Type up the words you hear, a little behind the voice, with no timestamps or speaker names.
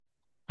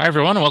Hi,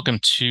 everyone. Welcome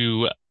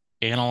to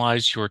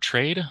Analyze Your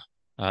Trade,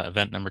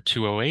 event number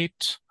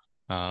 208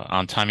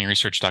 on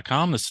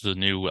timingresearch.com. This is the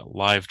new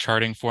live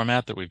charting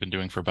format that we've been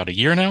doing for about a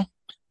year now,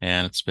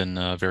 and it's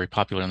been very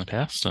popular in the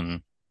past,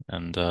 and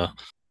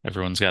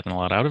everyone's gotten a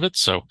lot out of it.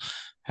 So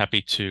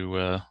happy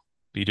to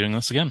be doing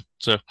this again.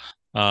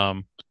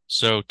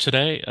 So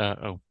today,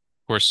 of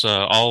course,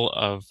 all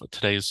of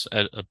today's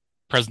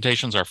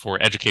presentations are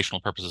for educational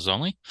purposes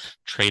only.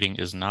 Trading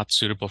is not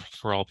suitable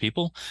for all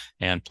people,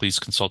 and please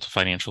consult a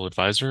financial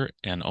advisor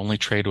and only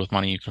trade with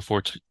money you can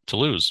afford to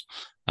lose.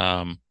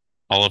 All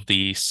of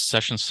the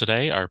sessions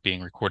today are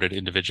being recorded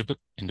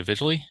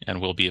individually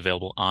and will be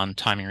available on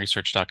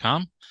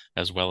timingresearch.com,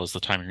 as well as the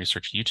Timing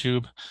Research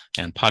YouTube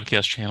and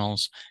podcast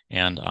channels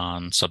and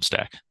on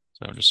Substack.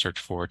 So just search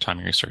for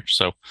Timing Research.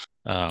 So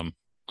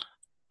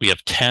we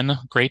have 10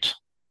 great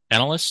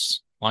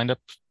analysts lined up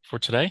for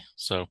today.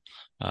 So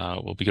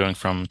we'll be going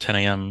from 10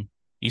 a.m.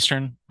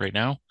 Eastern right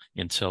now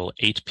until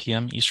 8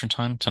 p.m. Eastern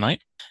time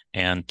tonight.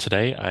 And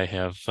today I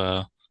have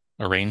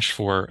arranged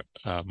for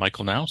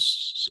Michael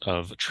Nauss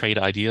of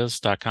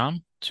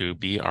TradeIdeas.com to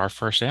be our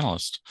first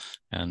analyst.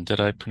 And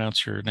did I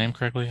pronounce your name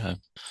correctly?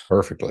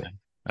 Perfectly.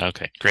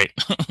 Okay, great.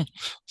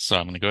 So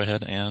I'm going to go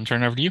ahead and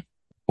turn it over to you.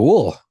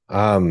 Cool.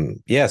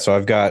 Yeah, so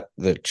I've got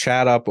the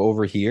chat up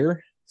over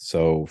here.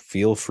 So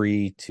feel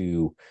free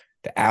to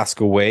ask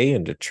away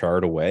and to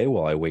chart away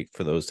while I wait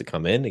for those to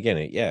come in.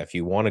 Again, yeah, if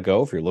you want to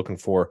go, if you're looking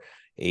for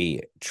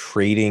a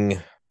trading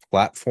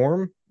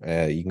platform,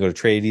 you can go to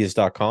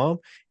tradeadeas.com.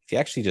 If you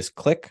actually just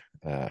click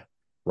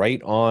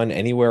right on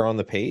anywhere on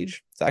the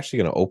page, it's actually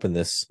going to open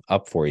this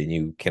up for you. And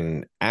you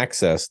can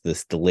access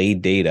this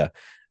delayed data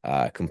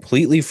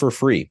completely for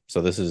free. So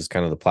this is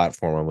kind of the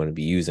platform I'm going to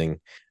be using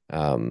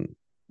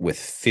with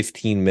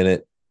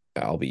 15-minute.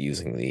 I'll be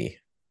using the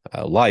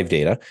live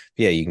data.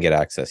 Yeah, you can get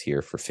access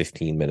here for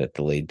 15-minute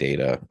delayed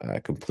data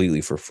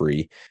completely for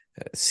free.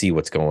 See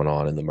what's going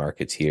on in the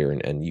markets here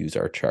and use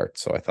our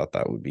charts. So I thought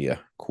that would be a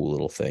cool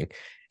little thing.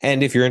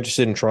 And if you're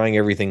interested in trying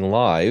everything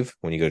live,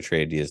 when you go to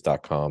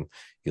tradeadeas.com,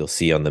 you'll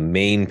see on the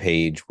main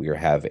page we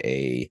have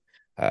a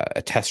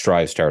test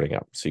drive starting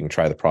up. So you can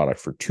try the product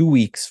for 2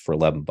 weeks for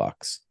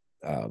 $11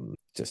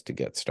 just to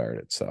get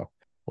started. So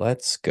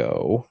let's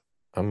go.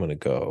 I'm going to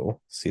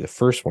go see the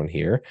first one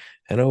here,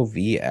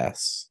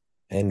 NOVS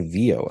and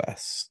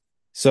VOS.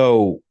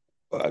 So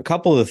a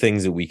couple of the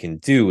things that we can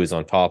do is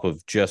on top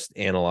of just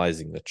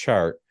analyzing the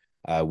chart,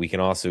 we can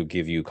also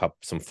give you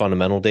some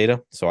fundamental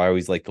data. So I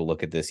always like to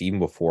look at this even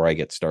before I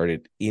get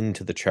started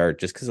into the chart,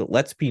 just because it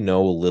lets me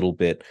know a little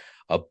bit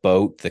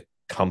about the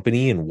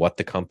company and what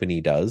the company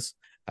does.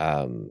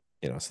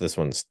 So this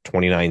one's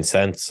 29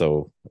 cents,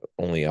 so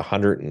only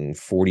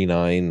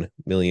 149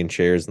 million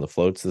shares in the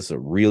floats. This is a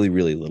really,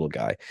 really little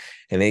guy.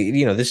 And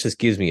this just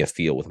gives me a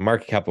feel with a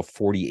market cap of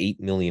 $48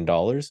 million.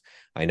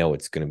 I know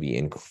it's going to be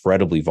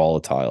incredibly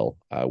volatile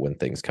when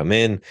things come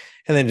in.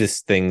 And then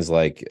just things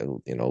like,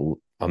 $1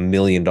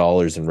 million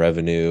in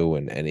revenue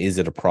and is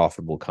it a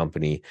profitable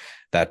company,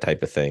 that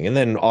type of thing. And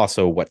then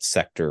also what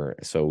sector.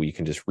 So you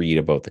can just read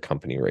about the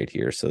company right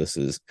here. So this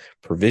is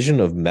provision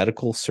of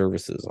medical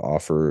services,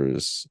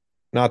 offers.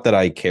 Not that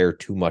I care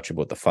too much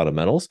about the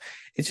fundamentals.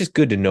 It's just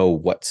good to know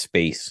what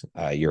space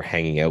you're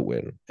hanging out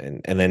with.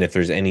 And then if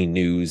there's any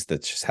news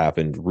that's just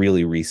happened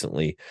really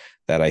recently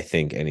that I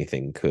think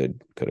anything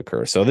could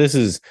occur. So this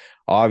is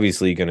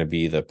obviously going to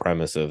be the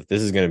premise of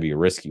this is going to be a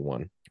risky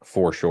one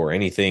for sure.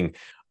 Anything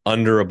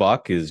under a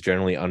buck is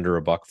generally under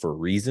a buck for a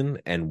reason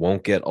and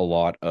won't get a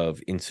lot of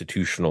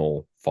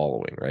institutional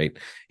following, right?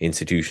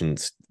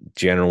 Institutions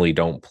generally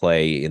don't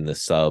play in the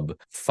sub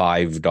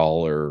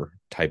 $5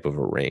 type of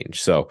a range.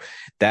 So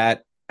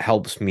that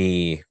helps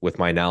me with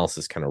my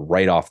analysis kind of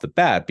right off the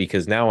bat,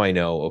 because now I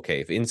know, okay,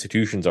 if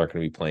institutions aren't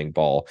going to be playing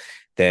ball,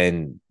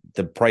 then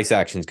the price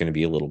action is going to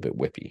be a little bit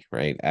whippy,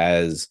 right?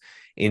 As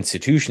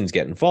institutions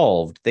get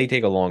involved, they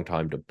take a long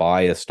time to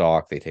buy a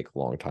stock, they take a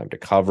long time to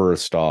cover a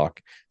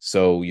stock.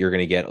 So you're going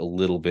to get a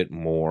little bit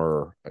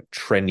more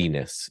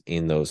trendiness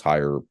in those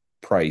higher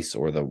price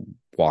or the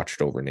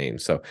watched over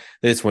names. So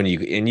this one you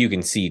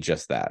can see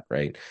just that,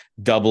 right?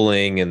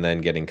 Doubling and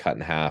then getting cut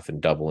in half and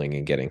doubling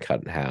and getting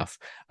cut in half.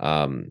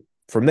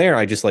 From there,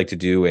 I just like to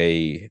do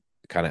a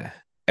kind of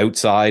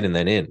outside and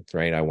then in,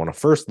 right? I want to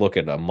first look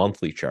at a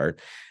monthly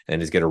chart and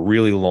just get a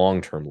really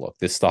long-term look.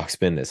 This stock's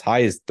been as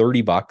high as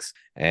 $30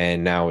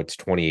 and now it's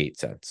 28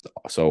 cents.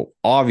 So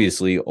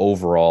obviously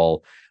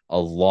overall, a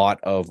lot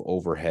of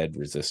overhead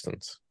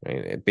resistance,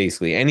 right?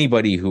 Basically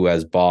anybody who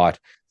has bought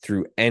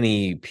through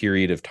any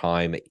period of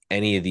time,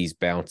 any of these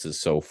bounces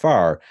so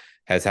far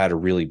has had a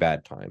really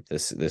bad time.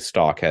 This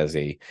stock has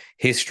a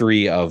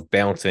history of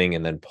bouncing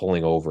and then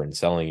pulling over and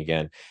selling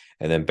again,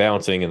 and then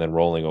bouncing and then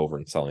rolling over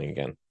and selling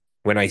again.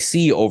 When I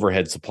see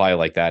overhead supply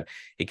like that,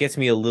 it gets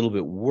me a little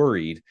bit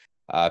worried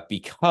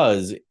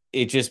because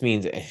it just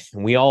means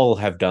we all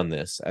have done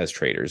this as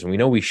traders, and we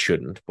know we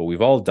shouldn't, but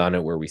we've all done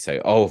it where we say,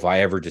 oh, if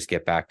I ever just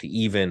get back to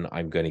even,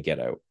 I'm going to get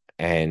out.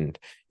 And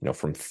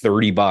from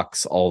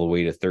 $30 all the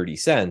way to 30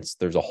 cents,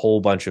 there's a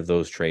whole bunch of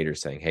those traders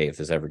saying, hey, if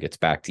this ever gets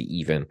back to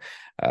even,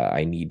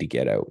 I need to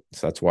get out.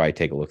 So that's why I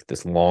take a look at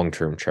this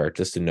long-term chart,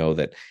 just to know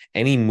that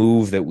any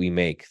move that we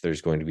make,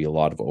 there's going to be a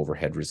lot of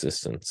overhead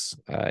resistance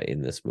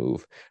in this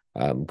move.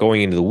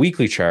 Going into the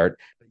weekly chart,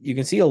 you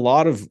can see a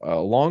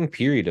long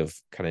period of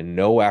kind of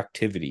no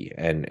activity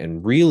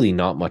and really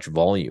not much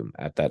volume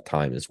at that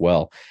time as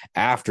well,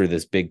 after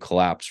this big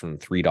collapse from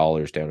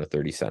 $3 down to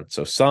 30 cents.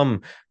 So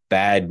some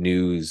bad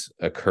news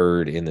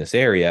occurred in this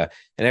area,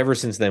 and ever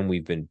since then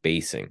we've been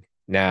basing.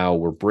 Now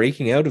we're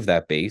breaking out of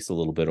that base a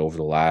little bit over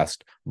the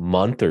last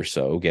month or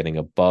so, getting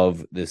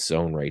above this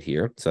zone right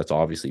here. So that's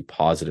obviously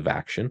positive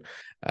action.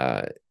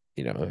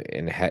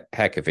 And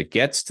heck, if it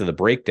gets to the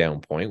breakdown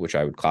point, which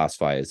I would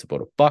classify as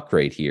about $1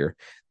 right here,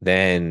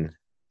 then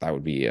that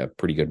would be a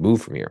pretty good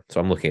move from here. So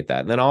I'm looking at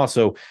that. And then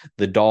also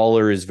the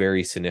dollar is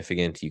very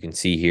significant. You can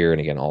see here,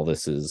 and again, all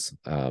this is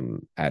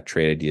at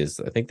Trade Ideas.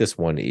 I think this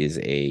one is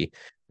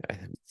I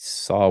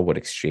saw what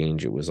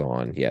exchange it was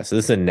on. Yeah, so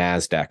this is a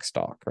NASDAQ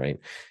stock, right?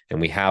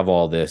 And we have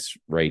all this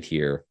right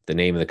here, the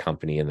name of the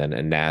company, and then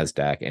a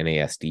NASDAQ,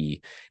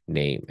 NASD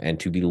name. And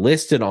to be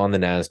listed on the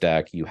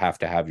NASDAQ, you have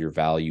to have your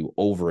value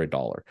over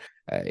 $1.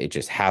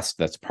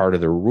 That's part of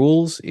the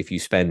rules. If you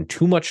spend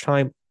too much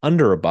time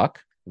under $1,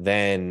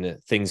 then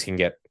things can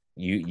get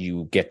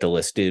you get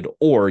delisted,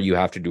 or you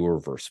have to do a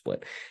reverse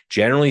split.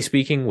 Generally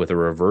speaking, with a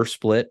reverse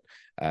split,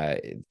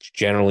 it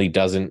generally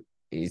doesn't.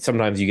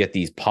 Sometimes you get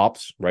these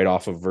pops right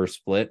off of reverse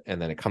split,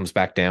 and then it comes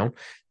back down.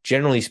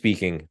 Generally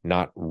speaking,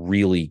 not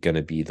really going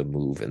to be the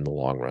move in the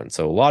long run.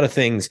 So a lot of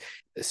things.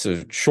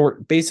 So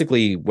short,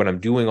 basically, when I'm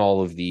doing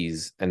all of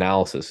these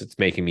analysis, it's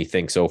making me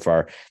think so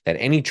far that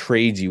any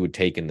trades you would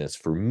take in this,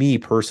 for me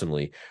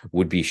personally,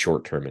 would be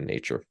short term in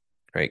nature.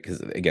 Right.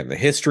 Because again, the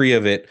history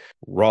of it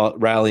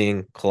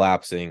rallying,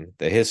 collapsing,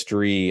 the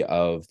history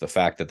of the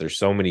fact that there's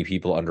so many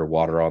people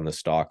underwater on the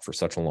stock for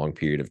such a long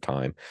period of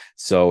time.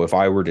 So if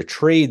I were to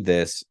trade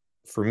this,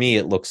 for me,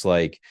 it looks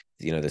like,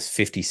 this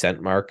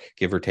 50-cent mark,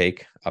 give or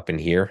take, up in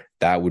here.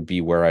 That would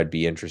be where I'd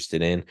be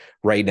interested in.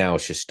 Right now,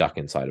 it's just stuck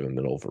inside of a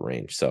middle of a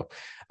range. So,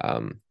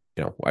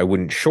 I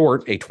wouldn't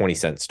short a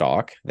 20-cent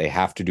stock. They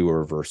have to do a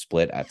reverse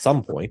split at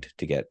some point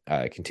to get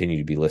continue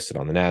to be listed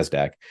on the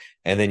NASDAQ.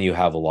 And then you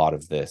have a lot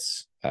of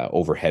this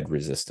overhead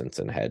resistance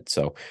and head.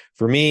 So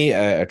for me,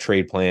 a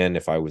trade plan,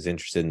 if I was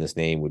interested in this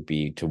name, would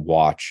be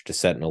to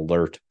set an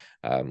alert.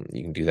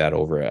 You can do that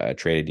over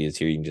Trade Ideas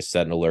here. You can just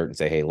set an alert and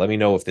say, hey, let me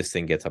know if this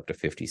thing gets up to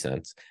 50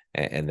 cents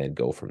and then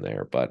go from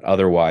there. But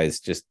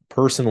otherwise, just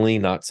personally,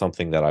 not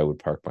something that I would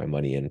park my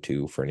money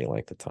into for any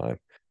length of time.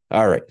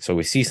 All right, so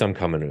we see some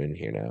coming in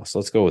here now. So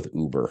let's go with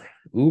Uber.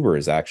 Uber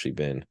has actually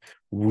been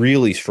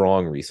really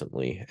strong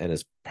recently, and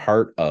is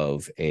part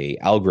of a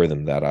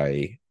algorithm that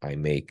I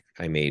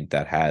made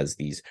that has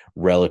these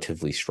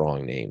relatively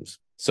strong names.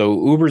 So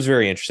Uber is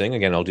very interesting.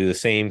 Again, I'll do the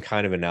same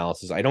kind of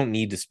analysis. I don't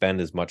need to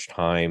spend as much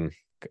time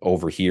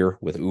over here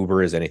with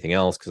Uber as anything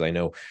else, because I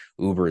know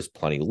Uber is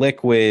plenty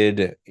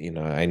liquid.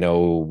 I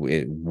know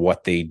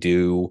what they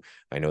do.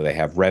 I know they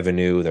have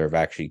revenue. They've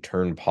actually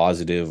turned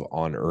positive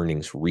on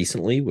earnings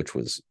recently, which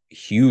was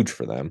huge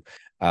for them.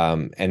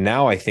 And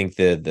now I think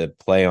the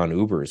play on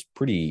Uber is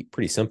pretty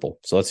simple.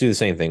 So let's do the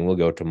same thing. We'll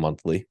go to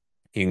monthly.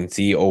 You can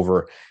see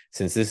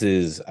since this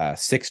is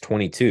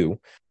 622,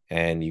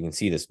 and you can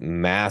see this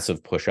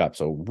massive push up.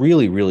 So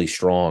really, really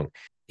strong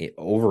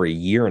over a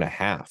year and a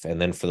half. And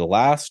then for the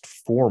last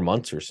 4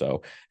 months or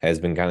so has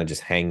been kind of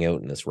just hanging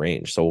out in this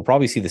range. So we'll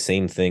probably see the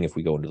same thing if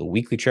we go into the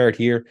weekly chart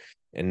here,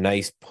 a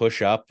nice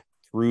push up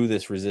through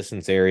this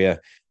resistance area.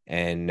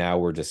 And now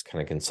we're just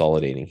kind of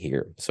consolidating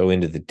here. So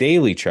into the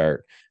daily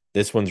chart,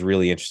 this one's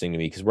really interesting to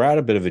me because we're at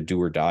a bit of a do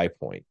or die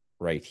point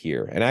right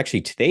here. And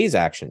actually today's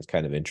action is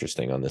kind of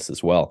interesting on this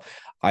as well.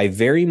 I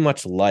very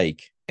much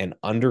like an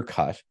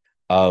undercut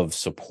of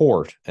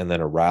support and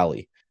then a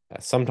rally.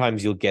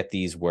 Sometimes you'll get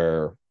these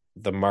where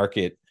the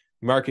market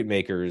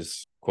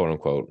makers, quote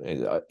unquote,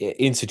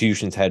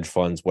 institutions, hedge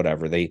funds,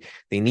 whatever, they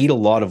need a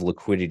lot of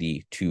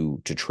liquidity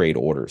to trade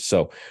orders.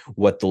 So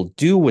what they'll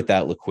do with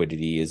that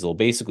liquidity is they'll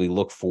basically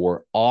look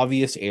for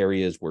obvious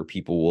areas where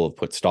people will have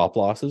put stop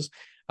losses.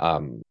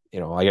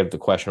 I get the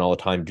question all the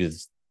time: do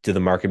the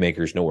market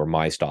makers know where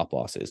my stop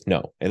loss is?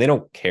 No, and they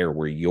don't care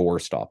where your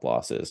stop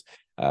loss is,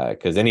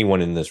 because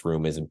anyone in this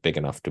room isn't big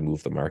enough to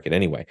move the market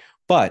anyway.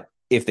 But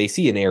if they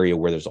see an area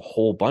where there's a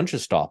whole bunch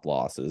of stop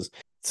losses,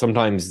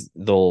 sometimes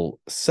they'll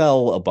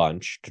sell a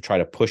bunch to try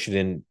to push it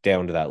in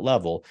down to that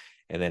level.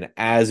 And then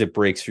as it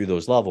breaks through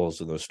those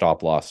levels and those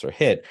stop losses are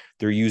hit,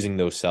 they're using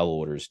those sell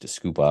orders to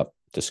scoop up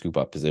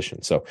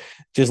position. So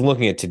just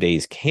looking at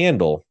today's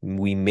candle,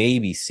 we may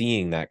be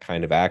seeing that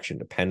kind of action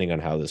depending on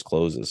how this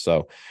closes.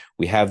 So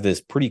we have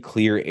this pretty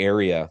clear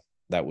area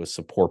that was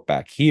support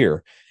back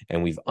here,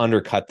 and we've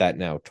undercut that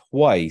now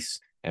twice,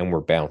 and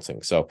we're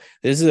bouncing. So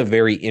this is a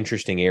very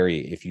interesting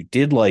area. If you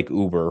did like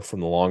Uber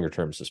from the longer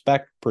term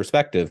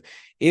perspective,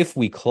 if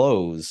we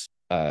close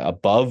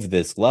above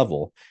this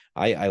level,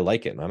 I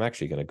like it. And I'm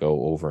actually going to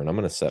go over and I'm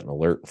going to set an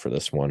alert for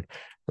this one.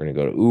 We're going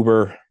to go to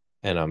Uber.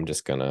 And I'm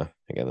just gonna,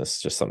 again, this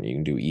is just something you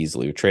can do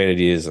easily with trade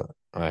ideas.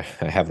 I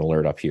have an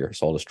alert up here,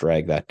 so I'll just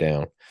drag that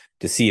down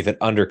to see if it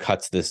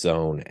undercuts this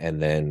zone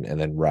and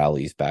then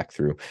rallies back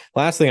through.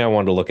 Last thing I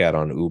wanted to look at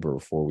on Uber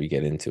before we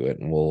get into it,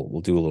 and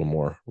we'll do a little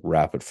more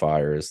rapid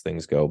fire as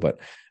things go, but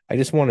I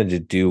just wanted to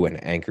do an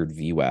anchored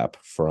VWAP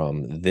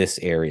from this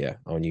area.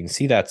 Oh, and you can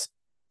see that's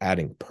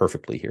adding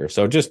perfectly here.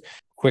 So just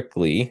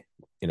quickly,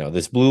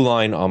 this blue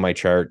line on my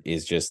chart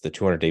is just the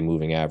 200-day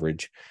moving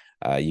average.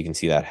 You can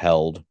see that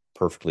held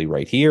perfectly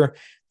right here.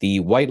 The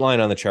white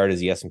line on the chart is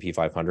the S&P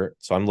 500.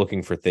 So I'm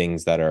looking for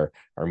things that are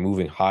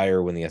moving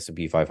higher when the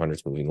S&P 500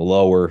 is moving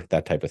lower,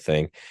 that type of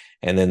thing.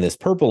 And then this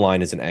purple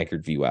line is an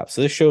anchored VWAP.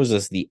 So this shows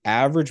us the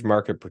average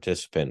market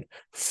participant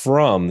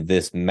from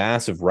this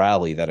massive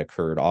rally that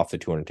occurred off the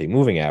 200-day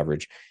moving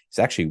average is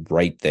actually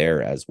right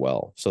there as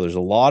well. So there's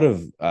a lot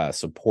of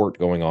support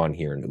going on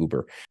here in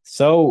Uber.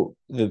 So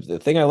the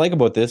thing I like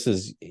about this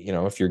is,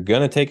 if you're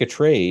going to take a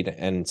trade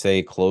and say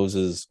it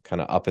closes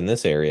kind of up in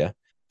this area,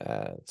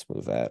 let's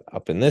move that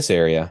up in this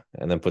area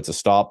and then puts a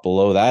stop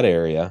below that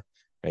area,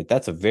 right?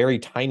 That's a very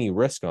tiny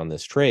risk on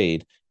this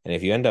trade. And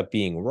if you end up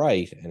being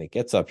right and it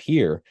gets up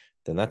here,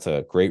 then that's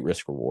a great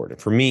risk reward.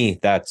 And for me,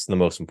 that's the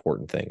most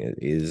important thing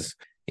is,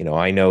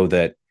 I know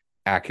that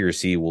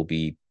accuracy will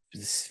be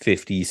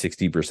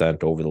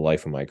 50-60% over the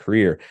life of my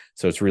career.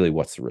 So it's really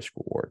what's the risk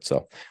reward.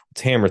 So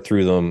let's hammer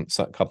through them.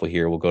 So a couple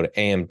here. We'll go to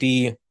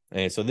AMD.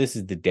 And so this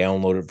is the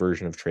downloaded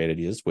version of Trade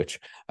Ideas, which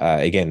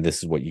again, this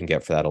is what you can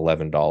get for that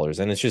 $11.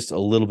 And it's just a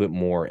little bit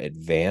more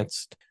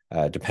advanced,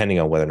 depending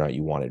on whether or not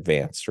you want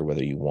advanced or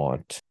whether you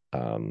want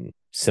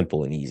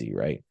simple and easy,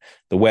 right?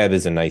 The web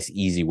is a nice,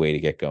 easy way to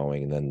get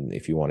going. And then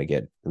if you want to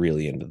get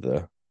really into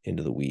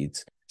the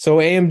weeds. So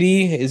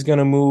AMD is going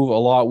to move a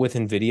lot with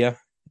NVIDIA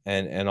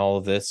and all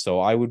of this. So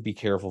I would be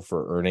careful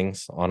for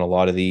earnings on a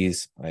lot of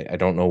these. I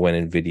don't know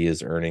when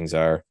NVIDIA's earnings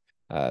are,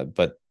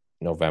 but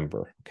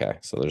November. Okay.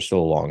 So there's still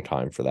a long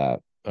time for that.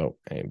 Oh,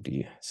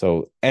 AMD.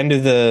 So end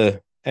of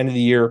the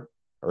year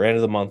or end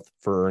of the month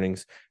for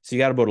earnings. So you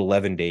got about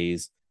 11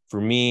 days.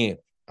 For me,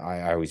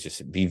 I always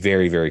just be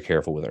very, very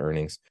careful with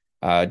earnings.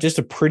 Just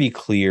a pretty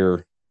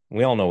clear,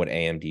 we all know what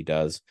AMD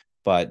does,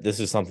 but this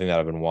is something that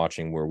I've been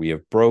watching where we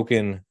have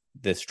broken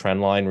this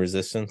trend line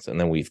resistance and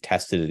then we've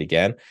tested it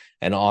again,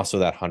 and also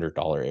that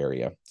 $100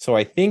 area. So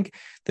I think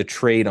the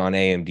trade on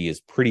AMD is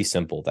pretty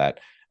simple, that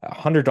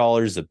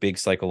 $100 is a big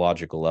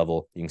psychological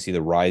level. You can see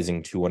the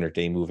rising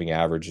 200-day moving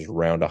average is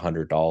around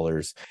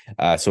 $100.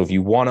 So if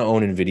you want to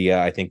own NVIDIA,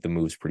 I think the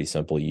move's pretty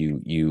simple.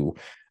 You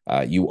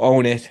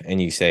own it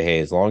and you say, hey,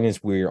 as long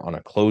as we're on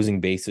a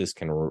closing basis,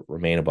 can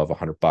remain above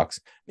 $100,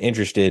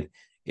 interested.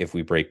 If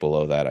we break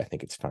below that, I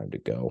think it's time to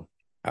go.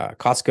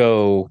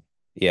 Costco,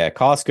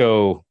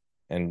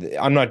 and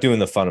I'm not doing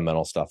the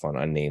fundamental stuff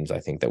on names I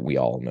think that we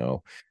all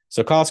know.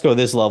 So Costco,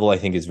 this level, I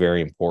think is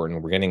very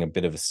important. We're getting a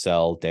bit of a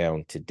sell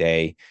down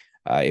today.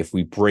 If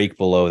we break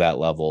below that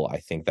level, I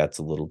think that's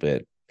a little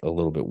bit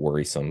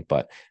worrisome.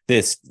 But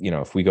this,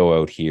 if we go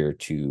out here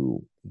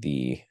to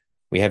we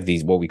have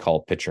these what we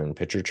call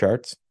picture-in-picture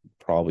charts.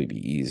 Probably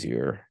be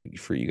easier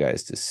for you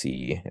guys to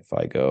see if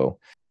I go.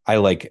 I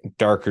like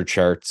darker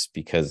charts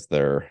because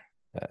they're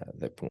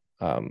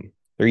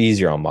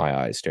easier on my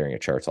eyes staring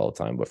at charts all the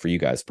time, but for you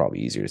guys, it's probably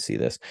easier to see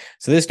this.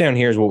 So this down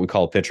here is what we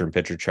call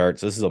picture-in-picture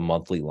charts. This is a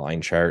monthly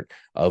line chart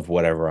of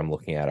whatever I'm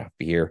looking at up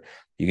here.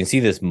 You can see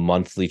this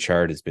monthly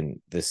chart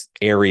this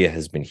area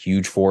has been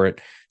huge for it.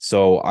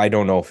 So I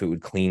don't know if it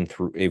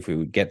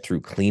would get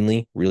through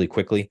cleanly really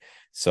quickly.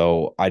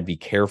 So I'd be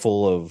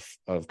careful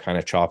of kind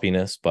of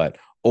choppiness, but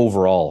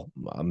overall,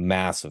 a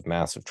massive,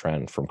 massive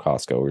trend from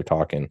Costco. We're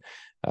talking,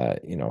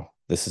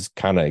 this is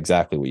kind of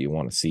exactly what you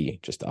want to see,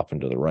 just up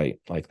and to the right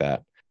like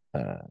that.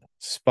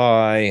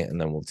 SPY,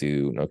 and then we'll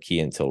do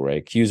Nokia and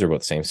Tilray. Qs are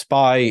both the same.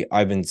 SPY,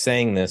 I've been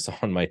saying this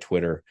on my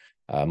Twitter,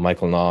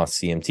 Michael Nauss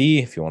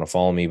CMT, if you want to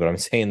follow me, but I'm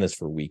saying this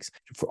for weeks.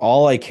 For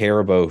all I care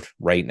about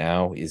right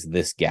now is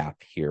this gap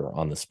here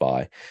on the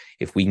SPY.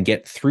 If we can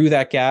get through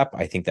that gap,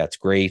 I think that's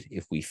great.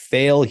 If we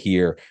fail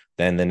here,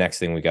 then the next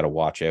thing we got to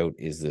watch out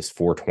is this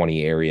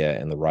 420 area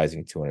and the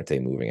rising 200-day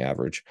moving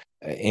average.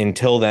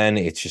 Until then,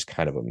 it's just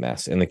kind of a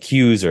mess. And the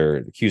Qs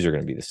are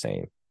going to be the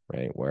same,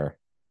 right? Where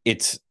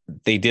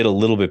they did a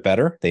little bit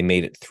better. They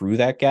made it through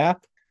that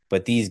gap,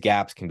 but these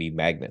gaps can be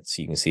magnets.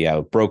 You can see how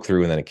it broke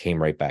through and then it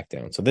came right back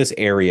down. So this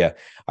area,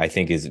 I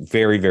think, is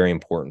very, very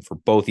important for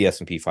both the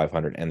S&P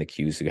 500 and the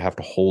Qs. So you have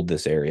to hold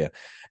this area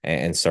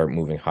and start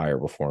moving higher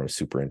before I'm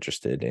super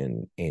interested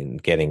in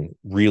getting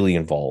really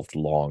involved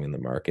long in the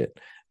market.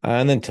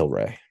 And then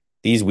Tilray.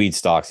 These weed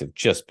stocks have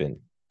just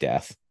been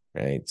death,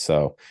 right?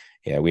 So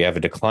yeah, we have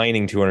a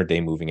declining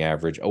 200-day moving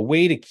average. A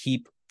way to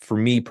keep, for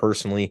me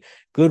personally,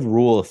 good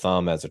rule of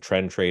thumb as a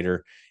trend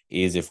trader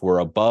is if we're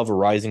above a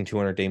rising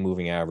 200-day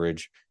moving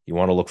average, you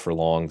want to look for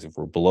longs. If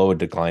we're below a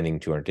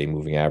declining 200-day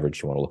moving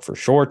average, you want to look for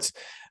shorts.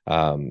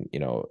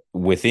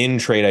 Within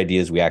Trade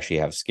Ideas, we actually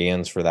have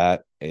scans for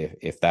that.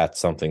 If that's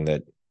something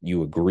that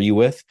you agree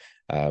with,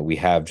 We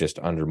have just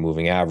under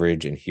moving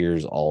average, and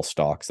here's all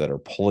stocks that are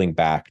pulling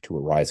back to a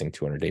rising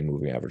 200-day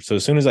moving average. So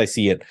as soon as I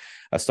see it,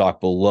 a stock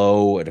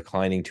below a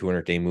declining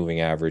 200-day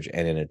moving average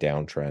and in a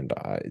downtrend,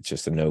 it's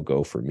just a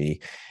no-go for me.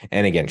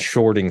 And again,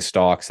 shorting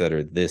stocks that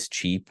are this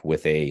cheap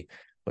with a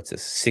what's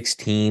this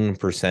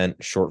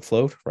 16% short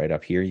float right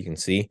up here, you can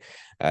see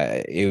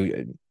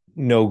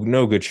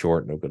no good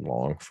short, no good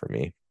long for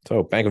me.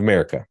 So Bank of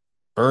America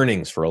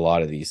earnings for a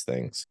lot of these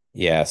things.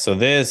 Yeah, so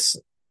this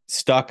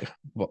stuck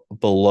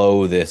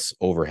below this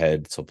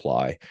overhead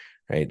supply,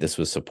 right? This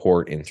was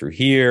support in through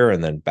here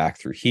and then back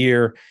through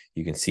here.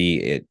 You can see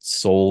it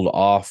sold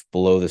off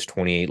below this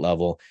 28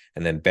 level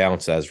and then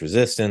bounced as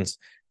resistance,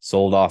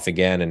 sold off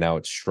again, and now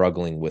it's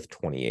struggling with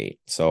 28.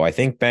 So I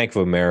think Bank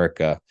of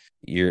America,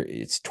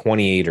 it's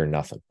 28 or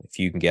nothing. If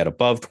you can get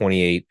above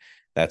 28,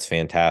 that's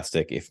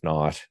fantastic. If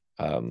not,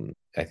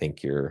 I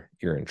think you're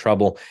in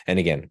trouble. And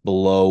again,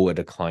 below a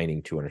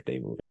declining 200-day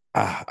moving.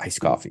 Iced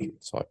coffee.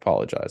 So I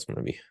apologize. I'm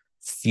going to be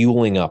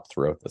fueling up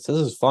throughout this. This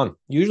is fun.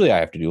 Usually I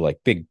have to do like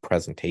big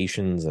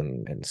presentations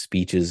and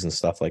speeches and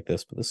stuff like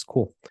this, but this is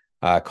cool.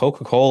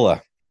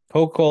 Coca-Cola.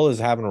 Coca-Cola is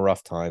having a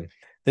rough time.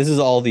 This is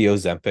all the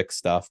Ozempic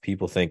stuff.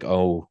 People think,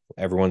 oh,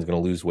 everyone's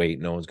going to lose weight.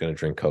 No one's going to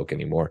drink Coke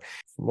anymore.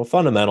 From a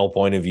fundamental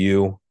point of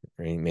view,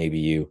 right, maybe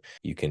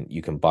you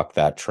can buck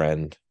that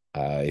trend.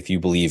 If you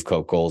believe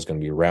Coca-Cola is going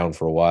to be around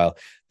for a while,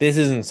 this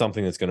isn't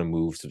something that's going to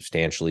move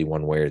substantially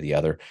one way or the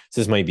other. So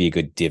this might be a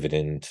good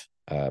dividend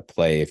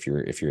play if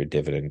you're a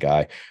dividend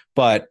guy.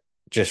 But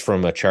just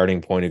from a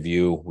charting point of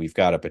view, we've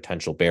got a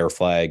potential bear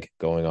flag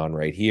going on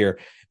right here.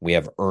 We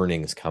have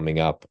earnings coming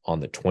up on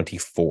the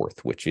 24th,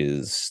 which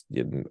is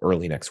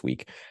early next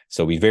week.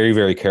 So be very,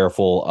 very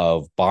careful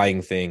of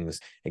buying things.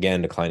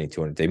 Again, declining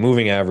 200-day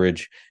moving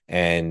average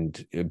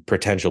and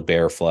potential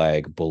bear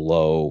flag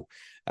below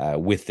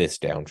with this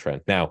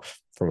downtrend. Now,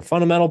 from a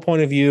fundamental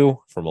point of view,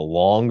 from a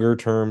longer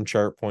term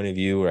chart point of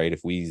view, right?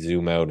 If we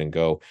zoom out and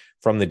go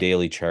from the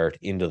daily chart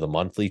into the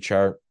monthly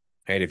chart,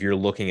 right? If you're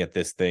looking at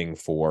this thing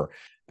for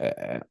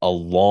a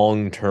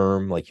long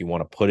term, like you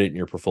want to put it in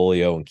your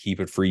portfolio and keep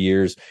it for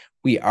years,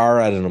 we are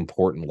at an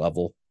important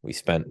level. We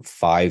spent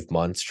 5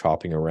 months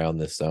chopping around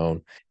this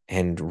zone,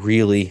 and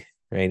really,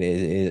 right?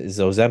 Is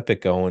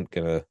Ozempic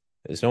gonna?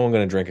 Is no one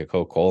going to drink a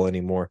Coca-Cola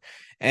anymore?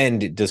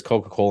 And does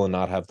Coca-Cola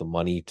not have the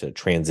money to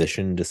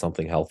transition to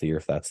something healthier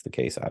if that's the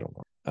case? I don't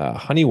know.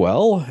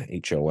 Honeywell,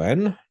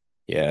 HON.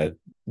 Yeah,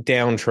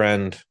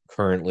 downtrend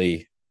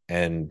currently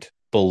and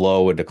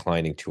below a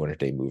declining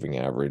 200-day moving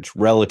average,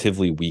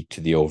 relatively weak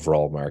to the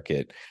overall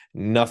market.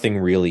 Nothing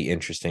really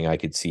interesting I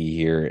could see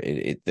here.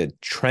 The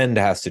trend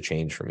has to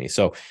change for me.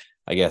 So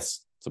I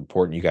guess it's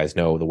important you guys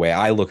know the way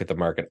I look at the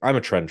market. I'm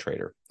a trend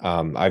trader.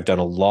 I do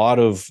a lot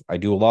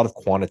of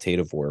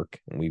quantitative work,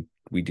 and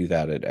we do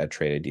that at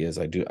Trade Ideas.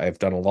 I've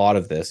done a lot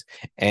of this,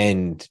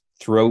 and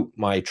throughout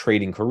my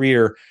trading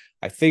career,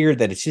 I figured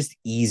that it's just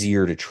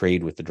easier to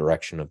trade with the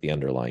direction of the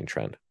underlying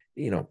trend.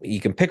 You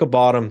can pick a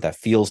bottom that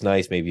feels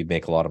nice, maybe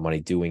make a lot of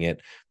money doing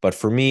it. But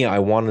for me, I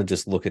want to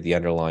just look at the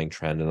underlying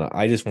trend, and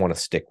I just want to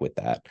stick with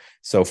that.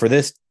 So for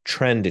this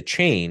trend to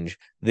change,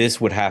 this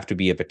would have to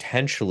be a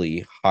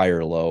potentially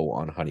higher low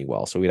on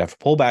Honeywell. So we'd have to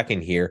pull back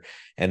in here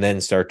and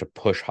then start to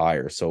push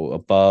higher. So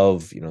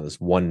above, this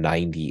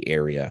 190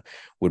 area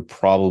would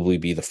probably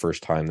be the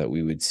first time that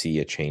we would see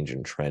a change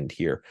in trend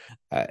here.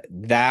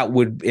 That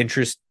would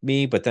interest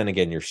me, but then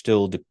again, you're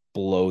still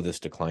below this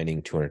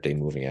declining 200-day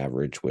moving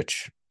average,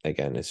 which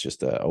again is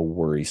just a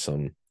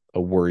worrisome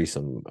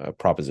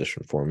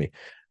proposition for me.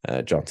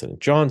 Johnson &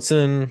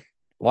 Johnson,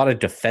 a lot of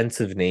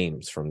defensive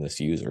names from this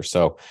user.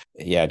 So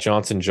yeah,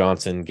 Johnson &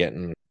 Johnson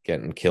getting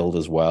killed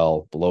as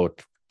well, below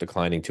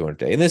declining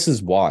 200-day. And this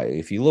is why,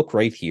 if you look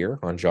right here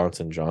on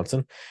Johnson &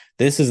 Johnson,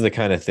 this is the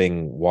kind of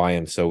thing why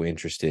I'm so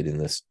interested in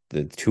this,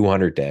 the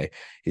 200-day,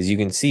 is you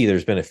can see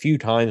there's been a few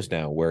times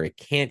now where it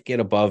can't get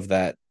above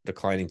that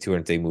declining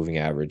 200-day moving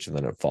average, and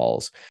then it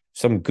falls.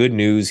 Some good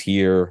news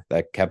here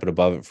that kept it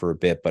above it for a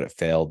bit, but it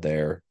failed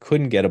there.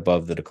 Couldn't get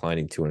above the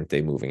declining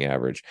 200-day moving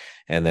average,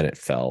 and then it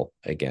fell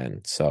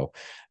again. So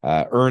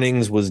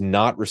earnings was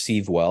not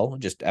received well.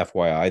 Just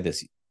FYI,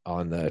 this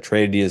on the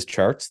Trade Ideas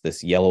charts,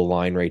 this yellow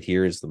line right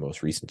here is the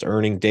most recent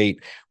earning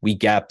date. We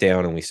gapped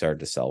down and we started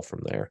to sell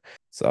from there.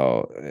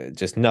 So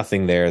just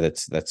nothing there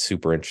that's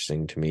super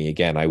interesting to me.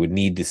 Again, I would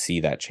need to see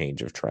that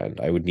change of trend.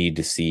 I would need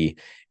to see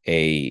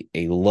a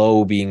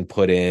low being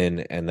put in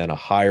and then a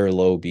higher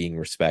low being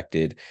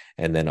respected,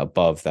 and then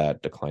above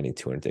that declining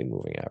 200-day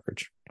moving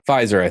average.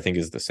 Pfizer, I think,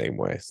 is the same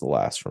way. It's the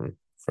last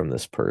from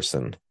this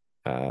person.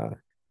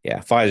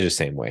 Yeah, Pfizer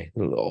same way,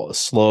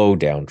 slow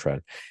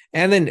downtrend.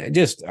 And then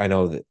I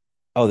know that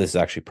Oh, this is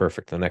actually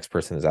perfect. The next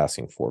person is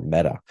asking for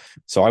Meta.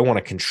 So I want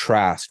to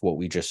contrast what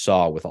we just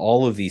saw with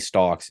all of these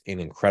stocks in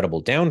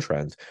incredible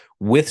downtrends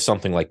with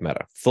something like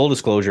Meta. Full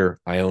disclosure,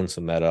 I own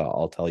some Meta.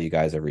 I'll tell you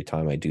guys every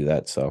time I do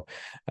that. So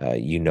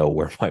you know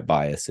where my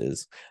bias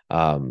is.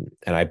 And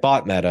I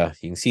bought Meta.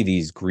 You can see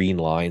these green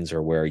lines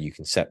are where you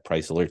can set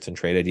price alerts and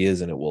trade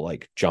ideas, and it will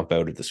like jump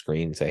out at the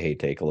screen and say, hey,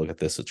 take a look at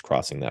this. It's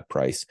crossing that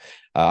price.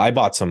 I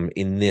bought some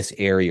in this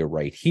area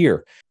right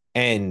here.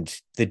 And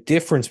the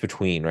difference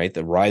between, right,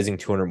 the rising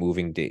 200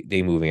 moving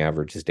day moving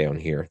average is down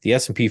here. The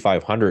S&P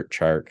 500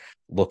 chart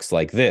looks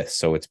like this.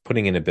 So it's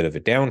putting in a bit of a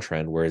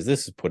downtrend, whereas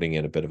this is putting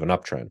in a bit of an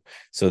uptrend.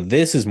 So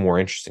this is more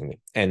interesting.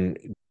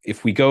 And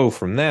if we go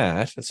from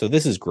that, so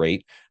this is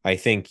great. I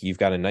think you've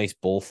got a nice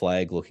bull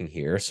flag looking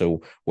here.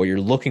 So what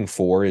you're looking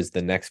for is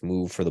the next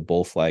move for the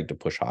bull flag to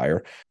push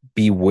higher.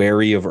 Be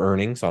wary of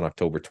earnings on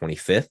October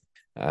 25th.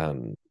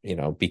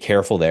 Be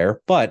careful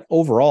there. But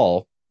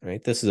overall,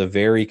 right, this is a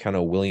very kind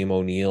of William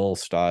O'Neill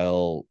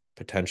style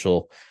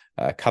potential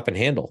cup and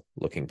handle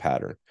looking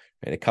pattern.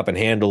 Right? A cup and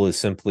handle is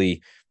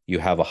simply you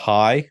have a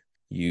high,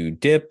 you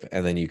dip,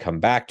 and then you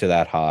come back to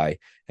that high,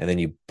 and then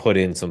you put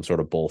in some sort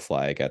of bull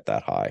flag at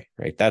that high.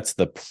 Right, that's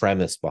the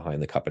premise behind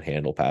the cup and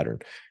handle pattern.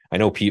 I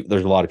know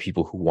there's a lot of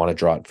people who want to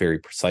draw it very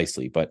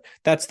precisely, but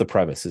that's the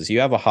premise: is you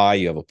have a high,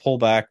 you have a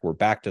pullback, we're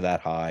back to that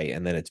high,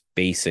 and then it's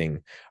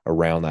basing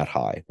around that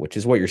high, which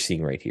is what you're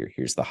seeing right here.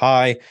 Here's the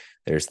high,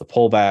 there's the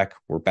pullback,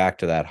 we're back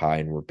to that high,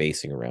 and we're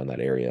basing around that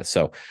area.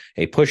 So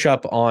a push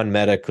up on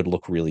Meta could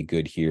look really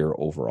good here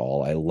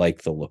overall. I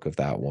like the look of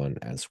that one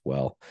as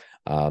well.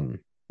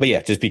 But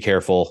yeah, just be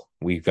careful.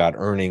 We've got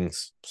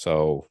earnings,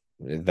 so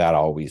that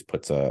always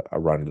puts a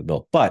run in the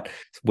mill. But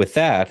with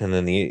that, and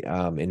then the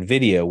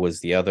NVIDIA was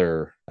the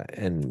other,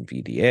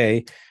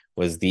 NVDA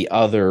was the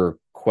other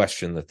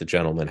question that the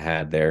gentleman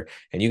had there.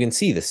 And you can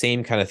see the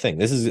same kind of thing.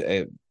 This is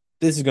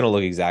going to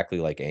look exactly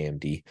like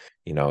AMD.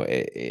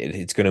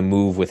 It's going to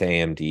move with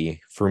AMD.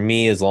 For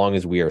me, as long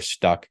as we are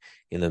stuck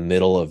in the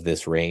middle of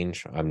this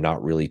range, I'm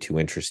not really too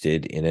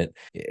interested in it.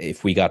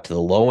 If we got to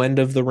the low end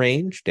of the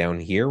range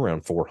down here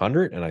around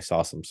 400 and I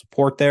saw some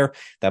support there,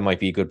 that might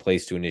be a good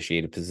place to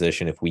initiate a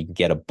position. If we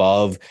get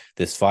above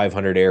this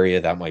 500 area,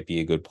 that might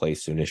be a good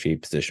place to initiate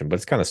a position, but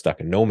it's kind of stuck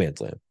in no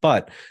man's land.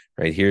 But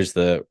right here's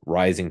the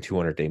rising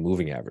 200-day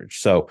moving average.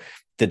 So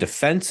the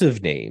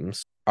defensive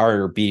names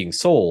are being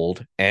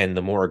sold and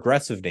the more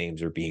aggressive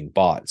names are being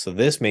bought. So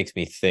this makes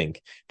me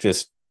think,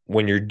 just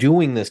when you're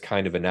doing this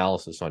kind of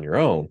analysis on your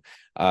own,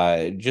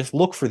 just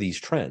look for these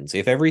trends.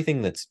 If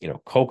everything that's,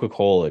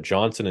 Coca-Cola,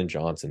 Johnson and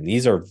Johnson,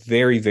 these are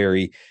very,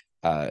 very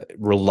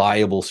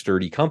reliable,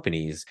 sturdy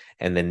companies,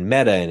 and then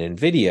Meta and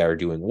NVIDIA are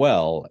doing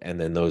well, and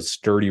then those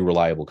sturdy,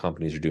 reliable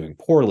companies are doing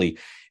poorly,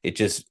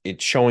 it's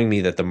showing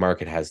me that the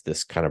market has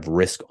this kind of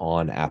risk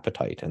on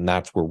appetite, and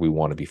that's where we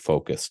want to be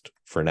focused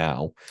for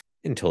now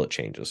until it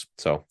changes.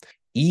 So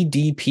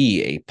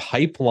EDP, a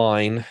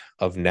pipeline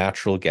of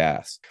natural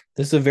gas.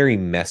 This is a very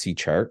messy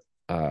chart.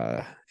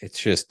 It's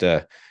just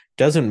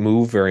doesn't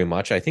move very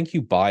much. I think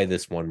you buy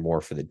this one more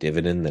for the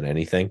dividend than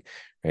anything,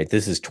 right?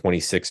 This is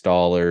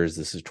 $26.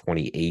 This is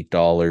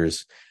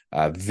 $28.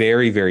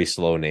 Very, very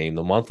slow name.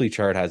 The monthly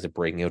chart has it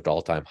breaking out to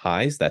all-time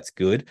highs. That's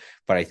good.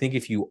 But I think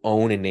if you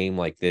own a name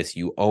like this,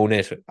 you own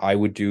it. I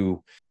would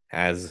do,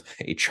 as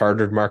a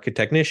chartered market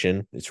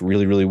technician, it's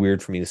really, really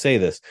weird for me to say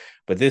this,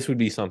 but this would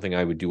be something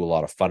I would do a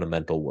lot of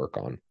fundamental work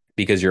on,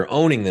 because you're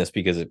owning this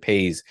because it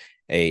pays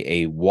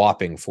a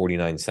whopping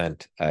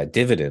 49-cent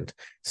dividend.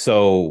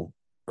 So,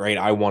 right,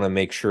 I want to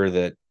make sure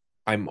that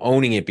I'm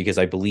owning it because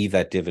I believe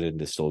that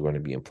dividend is still going to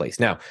be in place.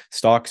 Now,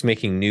 stocks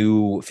making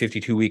new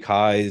 52-week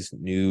highs,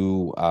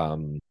 new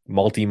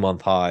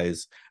multi-month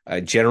highs,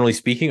 generally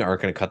speaking,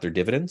 aren't going to cut their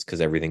dividends because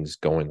everything's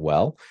going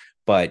well.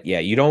 But yeah,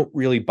 you don't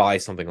really buy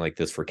something like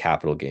this for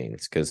capital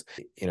gains because,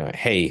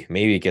 hey,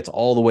 maybe it gets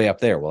all the way up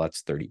there. Well,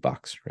 that's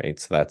 $30, right?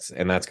 So that's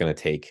going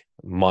to take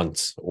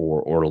months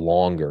or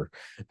longer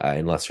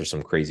unless there's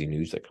some crazy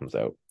news that comes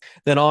out.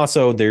 Then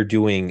also they're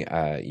doing,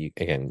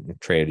 again,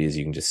 trade ideas.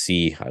 You can just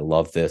see, I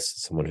love this.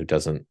 Someone who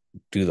doesn't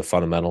do the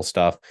fundamental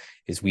stuff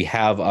is we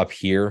have up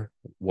here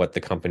what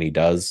the company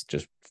does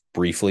just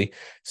briefly.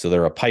 So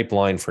they're a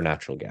pipeline for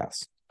natural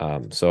gas.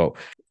 So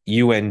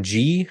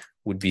UNG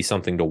would be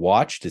something to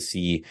watch to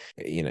see,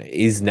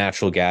 is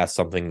natural gas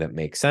something that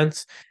makes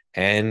sense?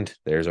 And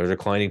there's our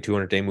declining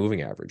 200-day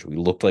moving average. We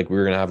looked like we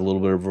were going to have a little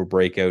bit of a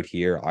breakout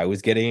here. I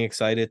was getting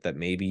excited that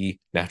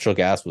maybe natural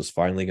gas was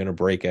finally going to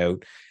break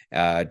out.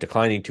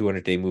 Declining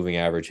 200-day moving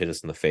average hit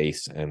us in the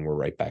face, and we're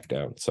right back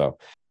down. So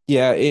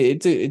yeah,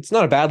 it's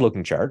not a bad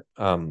looking chart,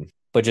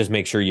 but just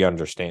make sure you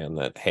understand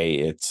that, hey,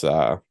 it's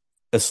a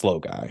slow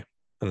guy.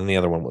 And then the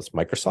other one was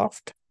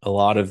Microsoft. A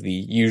lot of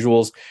the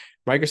usuals.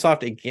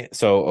 Microsoft again.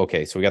 So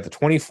we got the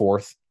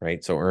 24th,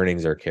 right? So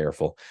earnings are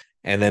careful.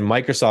 And then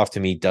Microsoft to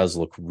me does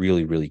look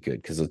really, really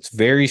good because it's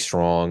very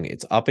strong.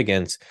 It's up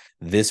against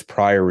this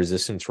prior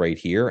resistance right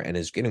here and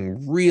is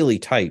getting really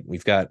tight.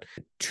 We've got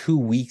 2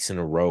 weeks in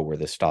a row where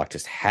the stock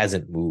just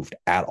hasn't moved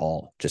at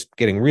all, just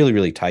getting really,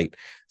 really tight.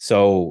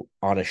 So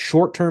on a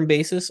short-term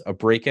basis, a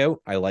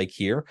breakout I like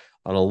here.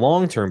 On a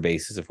long-term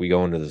basis, if we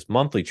go into this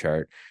monthly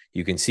chart,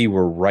 you can see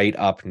we're right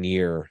up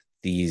near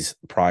these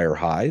prior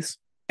highs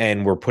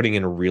and we're putting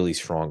in a really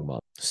strong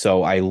month.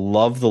 So I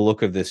love the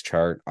look of this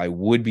chart. I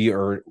would be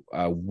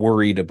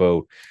worried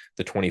about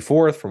the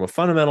 24th from a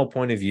fundamental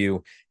point of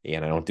view.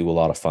 And I don't do a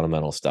lot of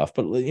fundamental stuff,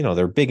 but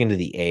they're big into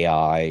the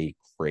AI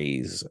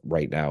craze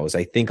right now, is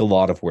I think a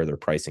lot of where their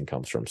pricing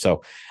comes from.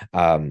 So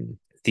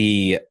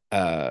the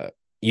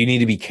you need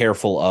to be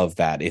careful of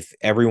that. If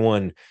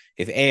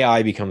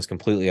AI becomes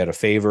completely out of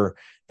favor,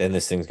 then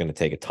this thing's going to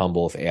take a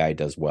tumble. If AI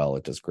does well,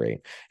 it does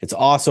great. It's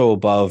also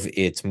above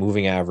its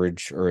moving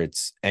average or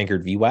its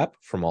anchored VWAP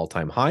from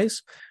all-time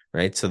highs,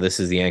 right? So this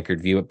is the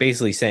anchored VWAP,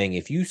 basically saying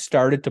if you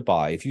started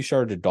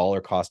a dollar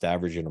cost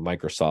average in a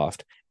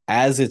Microsoft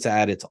as it's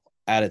at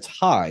its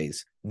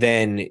highs,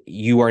 then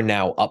you are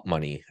now up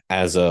money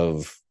as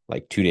of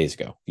like 2 days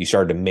ago. You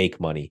started to make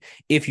money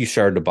if you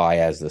started to buy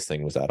as this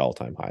thing was at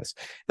all-time highs.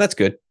 That's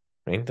good,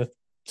 right? That's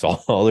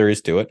all there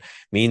is to it.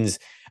 Means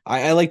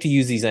I like to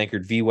use these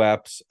anchored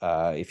VWAPs.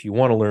 If you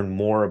want to learn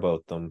more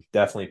about them,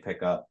 definitely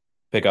pick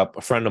up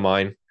a friend of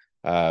mine,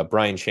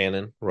 Brian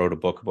Shannon, wrote a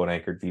book about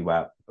anchored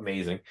VWAP.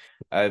 Amazing.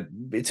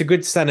 It's a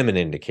good sentiment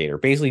indicator.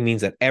 Basically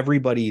means that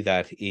everybody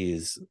that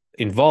is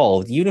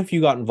involved, even if you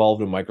got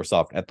involved in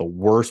Microsoft at the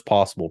worst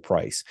possible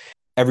price,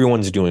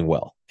 everyone's doing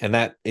well, and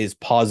that is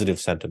positive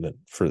sentiment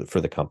for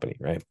the company,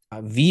 right?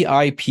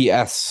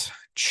 VIPS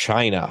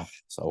China.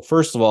 So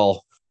first of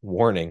all,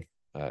 warning,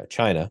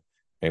 China.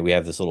 And we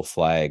have this little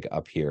flag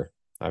up here.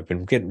 I've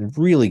been getting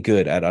really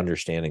good at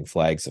understanding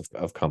flags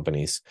of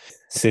companies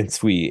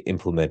since we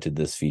implemented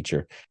this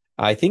feature.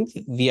 I think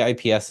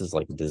VIPS is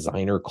like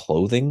designer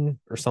clothing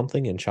or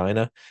something in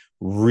China.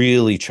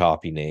 Really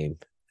choppy name.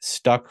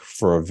 Stuck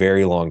for a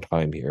very long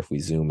time here. If we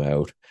zoom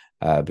out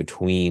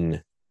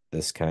between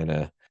this kind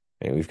of,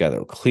 we've got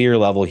a clear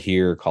level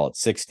here, call it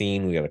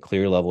 16. We got a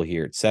clear level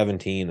here at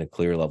 17, a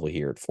clear level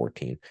here at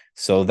 14.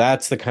 So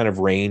that's the kind of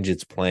range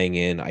it's playing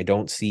in. I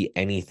don't see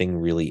anything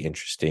really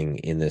interesting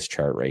in this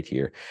chart right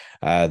here.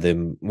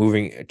 The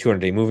moving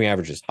 200-day moving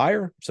average is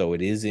higher, so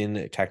it is in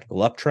a technical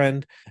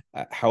uptrend.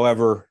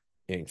 However,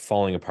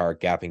 falling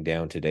apart, gapping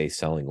down today,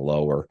 selling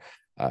lower.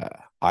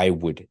 I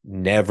would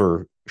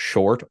never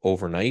short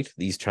overnight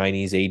these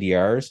Chinese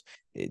ADRs.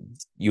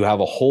 You have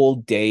a whole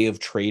day of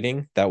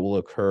trading that will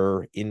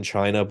occur in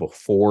China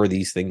before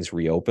these things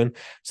reopen.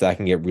 So that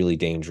can get really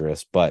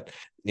dangerous. But,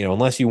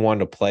 unless you want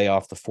to play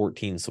off the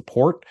 14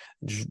 support,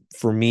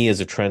 for me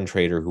as a trend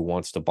trader who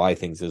wants to buy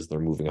things as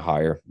they're moving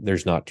higher,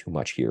 there's not too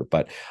much here.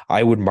 But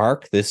I would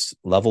mark this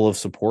level of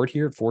support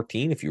here at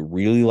 14. If you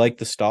really like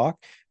the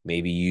stock,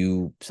 maybe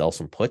you sell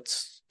some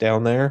puts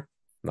down there.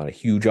 I'm not a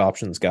huge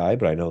options guy,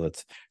 but I know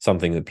that's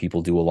something that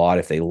people do a lot.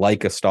 If they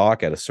like a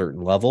stock at a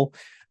certain level,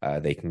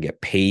 they can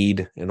get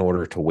paid in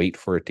order to wait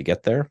for it to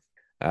get there.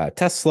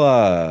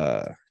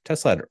 Tesla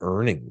had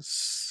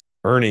earnings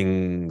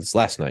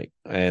last night,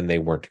 and they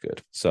weren't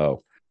good.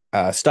 So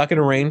stuck in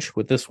a range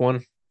with this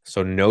one.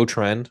 So no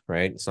trend,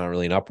 right? It's not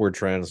really an upward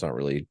trend. It's not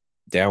really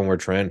downward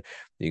trend.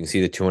 You can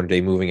see the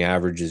 200-day moving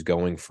average is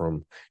going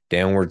from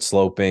downward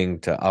sloping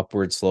to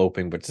upward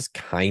sloping, but just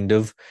kind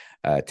of.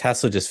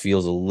 Tesla just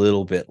feels a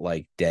little bit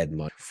like dead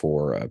money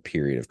for a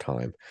period of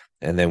time.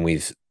 And then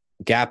we've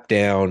gap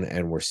down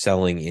and we're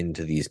selling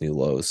into these new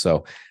lows.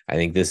 So I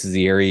think this is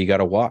the area you got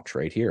to watch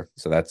right here.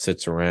 So that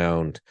sits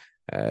around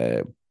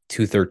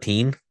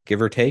 213,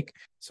 give or take.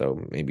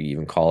 So maybe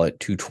even call it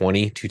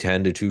 220,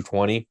 210 to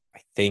 220. I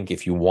think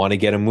if you want to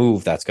get a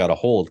move, that's got to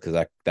hold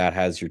because that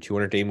has your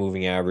 200-day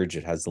moving average.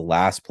 It has the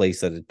last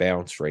place that it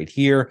bounced right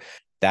here.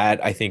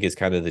 That I think is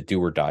kind of the do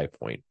or die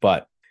point.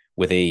 But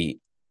with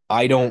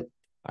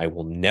I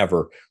will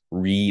never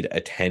read a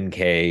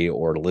 10K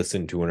or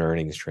listen to an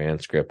earnings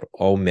transcript.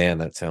 Oh man,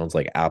 that sounds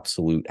like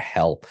absolute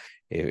hell.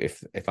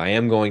 If I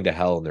am going to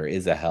hell and there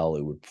is a hell,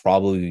 it would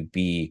probably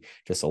be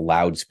just a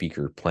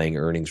loudspeaker playing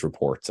earnings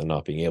reports and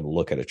not being able to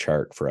look at a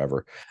chart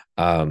forever.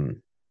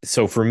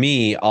 So for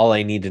me, all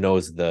I need to know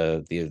is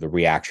the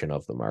reaction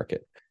of the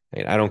market.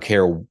 And I don't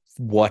care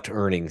what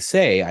earnings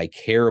say, I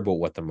care about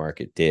what the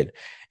market did.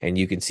 And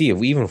you can see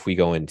even if we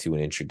go into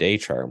an intraday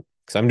chart,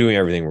 because I'm doing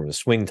everything from a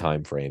swing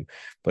time frame.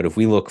 But if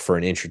we look for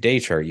an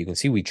intraday chart, you can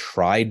see we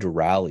tried to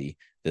rally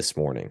this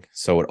morning.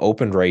 So it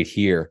opened right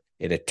here.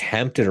 It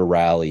attempted a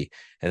rally,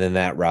 and then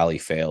that rally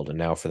failed. And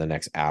now for the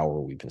next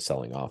hour, we've been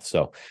selling off.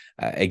 So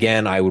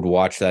again, I would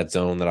watch that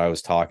zone that I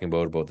was talking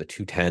about the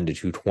 210 to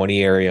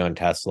 220 area on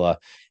Tesla.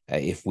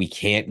 If we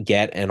can't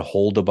get and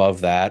hold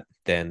above that,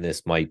 then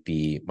this might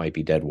be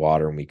dead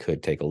water, and we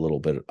could take a little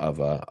bit of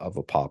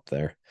a pop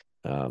there.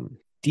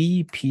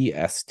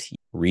 DPST,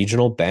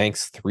 regional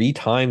banks 3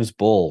 times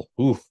bull.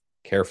 Ooh,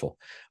 careful.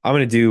 I'm going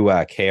to do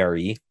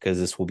KRE because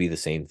this will be the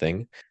same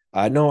thing.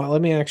 No,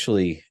 let me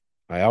actually,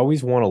 I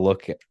always want to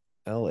look at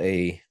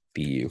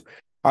LABU.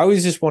 I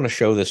always just want to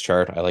show this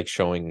chart. I like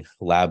showing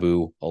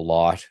Labu a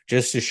lot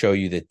just to show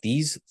you that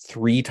these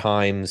 3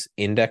 times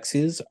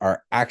indexes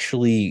are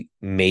actually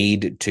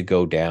made to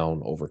go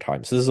down over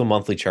time. So this is a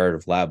monthly chart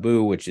of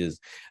Labu, which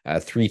is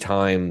 3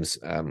 times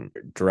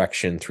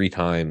direction, 3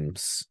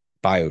 times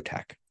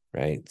biotech,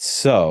 right?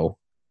 So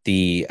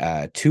the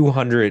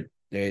 200,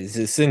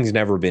 this thing's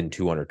never been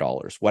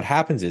 $200. What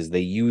happens is they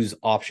use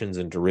options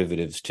and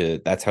derivatives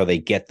that's how they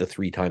get the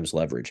 3 times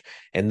leverage.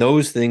 And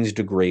those things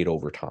degrade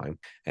over time.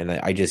 And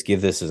I just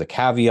give this as a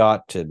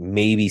caveat to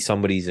maybe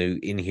somebody's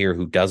in here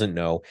who doesn't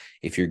know.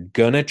 If you're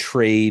going to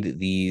trade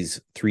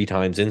these 3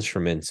 times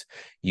instruments,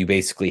 you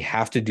basically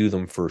have to do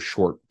them for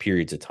short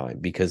periods of time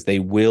because they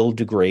will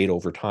degrade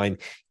over time,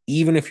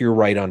 even if you're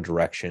right on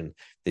direction.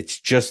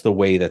 It's just the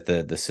way that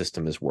the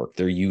system is worked.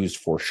 They're used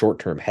for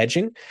short-term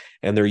hedging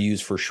and they're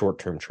used for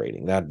short-term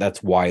trading.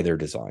 That's why they're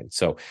designed.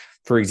 So,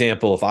 for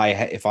example, if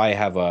I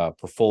have a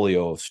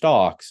portfolio of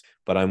stocks,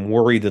 but I'm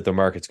worried that the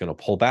market's going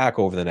to pull back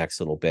over the next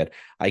little bit,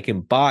 I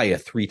can buy a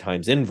 3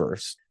 times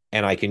inverse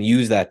and I can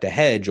use that to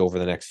hedge over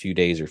the next few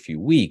days or few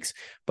weeks.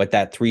 But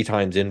that 3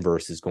 times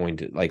inverse is going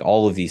to, like,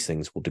 all of these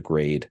things will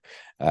degrade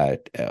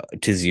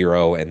to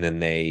zero, and then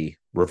they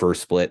reverse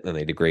split, and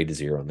they degrade to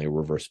zero, and they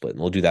reverse split, and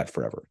we'll do that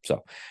forever.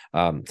 So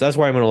that's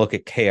why I'm going to look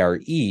at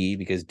KRE,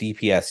 because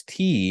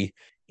DPST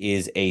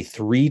is a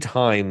 3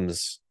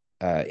 times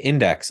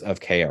index of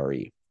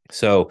KRE.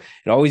 So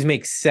it always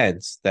makes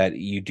sense that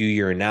you do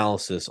your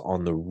analysis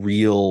on the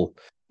real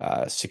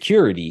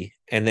security.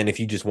 And then if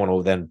you just want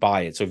to then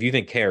buy it. So if you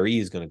think KRE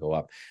is going to go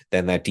up,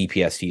 then that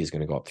DPST is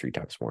going to go up 3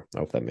 times more. I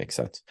hope that makes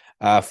sense.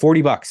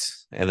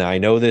 $40. And I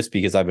know this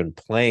because I've been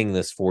playing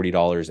this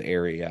 $40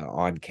 area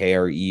on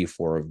KRE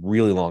for a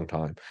really long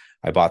time.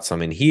 I bought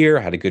some in here,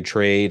 had a good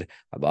trade.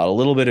 I bought a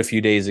little bit a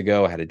few days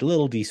ago, had a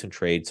little decent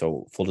trade.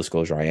 So full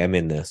disclosure, I am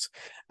in this.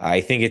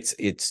 I think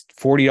it's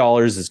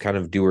 $40 is kind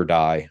of do or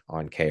die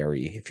on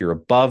KRE. If you're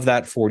above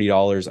that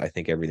 $40, I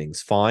think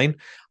everything's fine.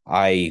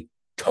 I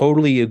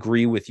totally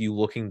agree with you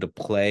looking to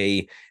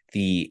play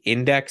the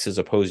index as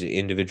opposed to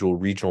individual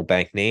regional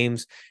bank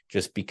names,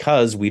 just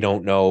because we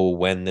don't know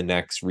when the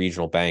next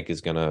regional bank is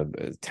going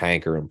to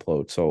tank or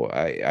implode. So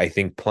I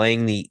think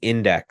playing the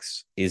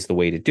index is the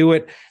way to do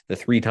it. The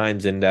 3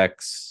 times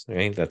index,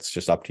 right? That's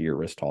just up to your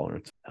risk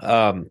tolerance.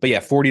 But yeah,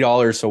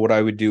 $40. So what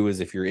I would do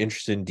is, if you're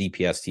interested in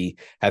DPST,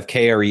 have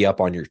KRE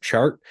up on your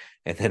chart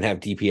and then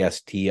have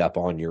DPST up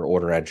on your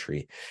order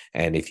entry.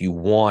 And if you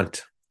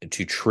want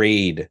to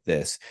trade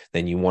this,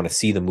 then you want to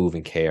see the move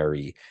in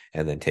KRE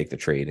and then take the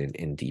trade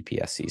in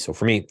DPSC. So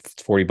for me, it's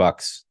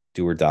 $40,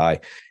 do or die.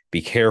 Be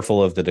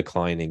careful of the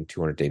declining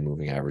 200-day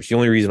moving average. The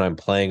only reason I'm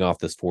playing off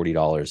this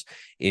 $40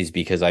 is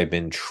because I've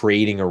been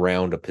trading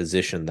around a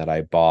position that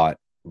I bought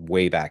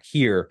way back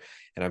here,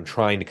 and I'm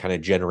trying to kind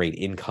of generate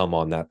income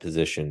on that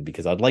position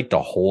because I'd like to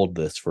hold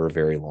this for a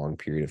very long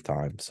period of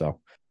time. So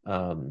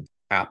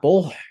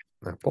Apple.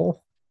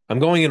 I'm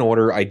going in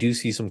order. I do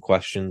see some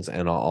questions,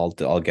 and I'll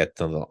get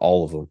to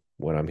all of them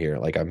when I'm here.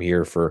 Like, I'm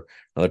here for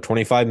another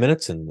 25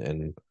 minutes,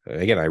 and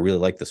again, I really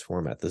like this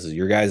format. This is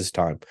your guys'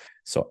 time,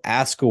 so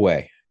ask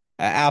away.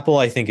 Apple,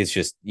 I think it's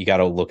just, you got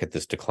to look at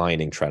this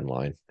declining trend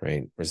line,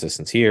 right?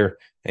 Resistance here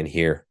and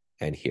here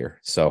and here.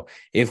 So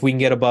if we can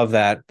get above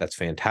that, that's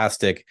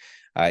fantastic.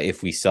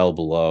 If we sell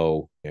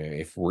below,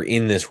 if we're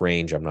in this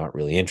range, I'm not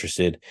really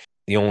interested.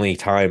 The only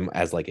time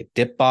as like a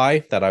dip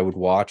buy that I would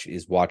watch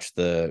is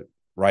the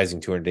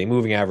rising 200-day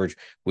moving average,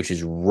 which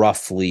is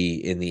roughly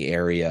in the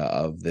area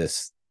of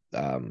this,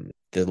 the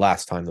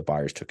last time the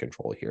buyers took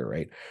control here,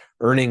 right?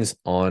 Earnings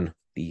on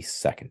the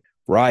 2nd.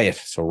 Riot.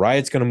 So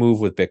Riot's going to move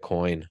with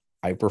Bitcoin.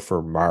 I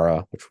prefer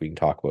Mara, which we can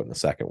talk about in a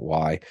second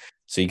why.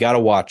 So you got to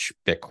watch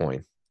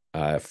Bitcoin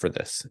for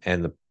this.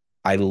 And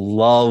I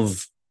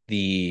love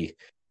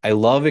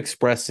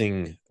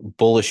expressing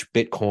bullish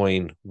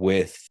Bitcoin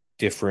with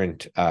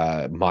different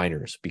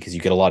miners, because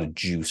you get a lot of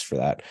juice for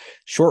that.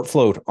 Short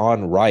float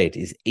on Riot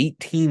is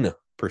 18%.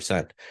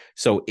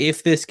 So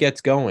if this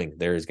gets going,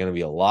 there's going to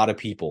be a lot of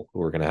people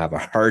who are going to have a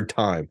hard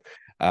time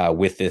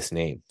with this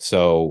name.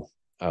 So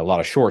a lot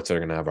of shorts are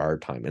going to have a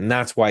hard time. And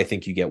that's why I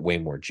think you get way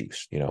more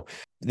juice.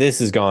 This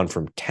has gone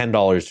from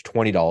 $10 to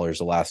 $20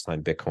 the last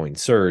time Bitcoin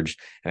surged.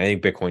 And I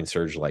think Bitcoin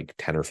surged like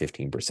 10 or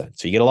 15%.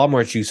 So you get a lot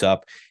more juice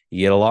up.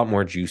 You get a lot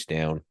more juice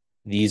down.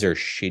 These are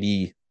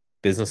shitty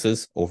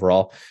businesses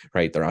overall,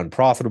 right? They're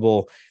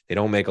unprofitable. They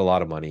don't make a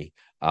lot of money.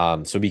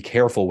 So be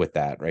careful with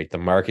that, right? The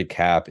market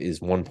cap is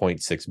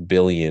 1.6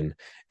 billion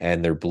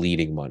and they're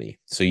bleeding money.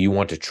 So you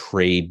want to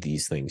trade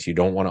these things. You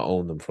don't want to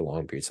own them for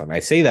long periods of time. I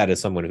say that as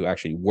someone who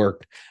actually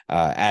worked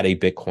at a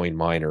Bitcoin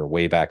miner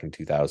way back in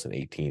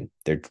 2018.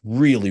 They're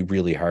really,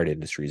 really hard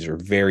industries. They're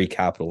very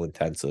capital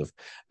intensive.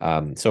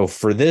 So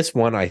for this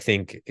one, I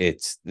think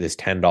it's this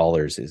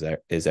 $10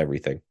 is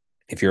everything.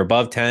 If you're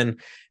above 10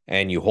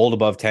 and you hold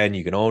above 10,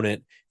 you can own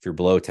it. If you're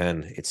below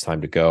 10, it's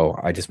time to go.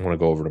 I just want to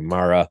go over to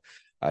Mara.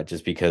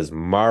 Just because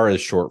Mara's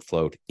short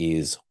float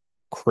is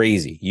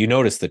crazy. You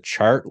notice the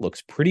chart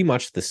looks pretty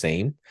much the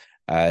same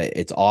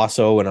It's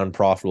also an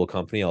unprofitable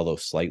company, although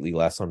slightly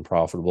less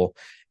unprofitable.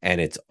 And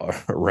it's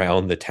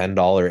around the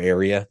 $10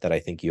 area that I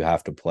think you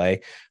have to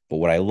play. But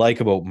what I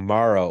like about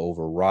Mara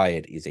over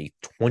Riot is a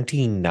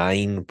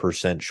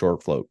 29%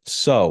 short float.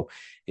 So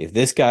if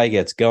this guy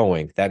gets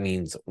going, that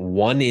means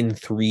 1 in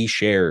 3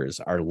 shares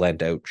are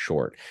lent out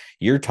short.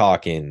 You're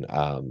talking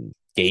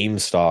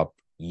GameStop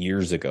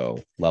years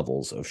ago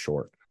levels of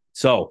short.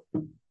 So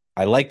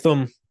I like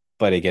them,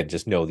 but again,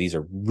 just know these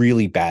are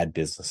really bad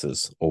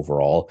businesses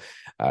overall,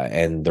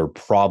 and they're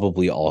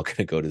probably all going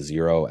to go to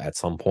zero at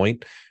some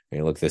point.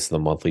 You look this in the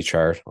monthly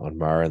chart on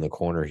Mara in the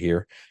corner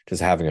here,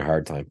 just having a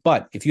hard time.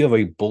 But if you have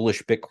a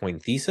bullish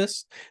Bitcoin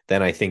thesis,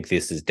 then I think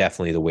this is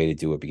definitely the way to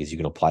do it because you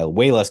can apply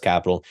way less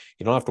capital.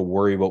 You don't have to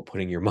worry about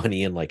putting your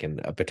money in like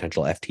a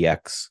potential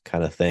FTX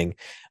kind of thing,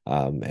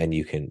 and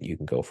you can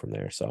go from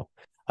there. So,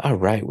 all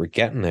right, we're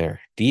getting there.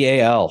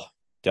 DAL,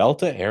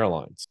 Delta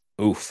Airlines.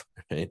 Oof.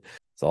 Right?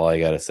 That's all I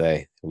got to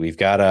say. We've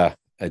got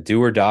a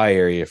do or die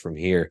area from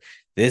here.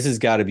 This has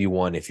got to be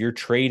one. If you're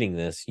trading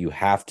this, you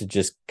have to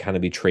just kind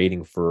of be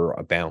trading for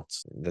a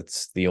bounce.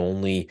 That's the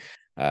only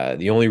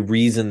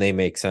reason they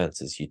make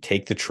sense is you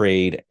take the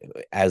trade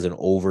as an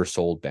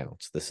oversold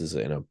bounce. This is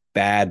in a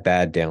bad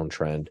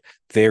downtrend.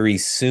 Very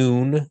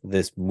soon,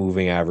 this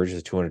moving average,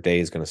 the 200-day,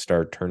 is going to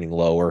start turning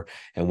lower.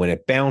 And when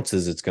it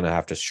bounces, it's going to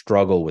have to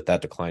struggle with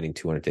that declining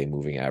 200-day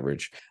moving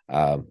average.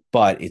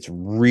 But it's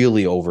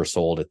really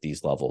oversold at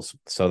these levels.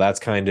 So that's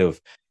kind of,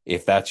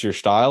 if that's your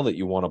style that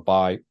you want to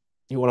buy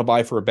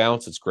for a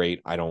bounce, it's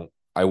great.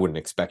 I wouldn't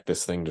expect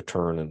this thing to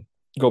turn and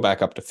go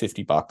back up to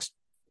 $50.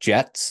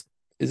 Jets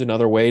is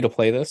another way to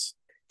play this.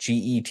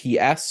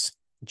 GETS,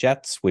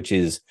 Jets, which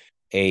is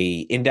a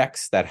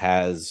index that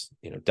has,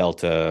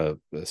 Delta,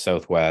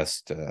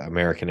 Southwest,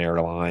 American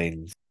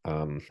Airlines.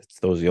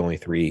 Those are the only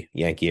 3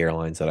 Yankee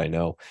airlines that I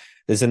know.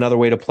 There's another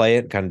way to play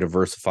it, kind of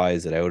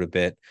diversifies it out a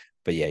bit.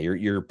 But yeah,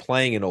 you're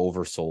playing an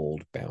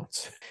oversold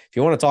bounce. If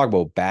you want to talk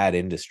about bad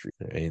industry,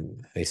 I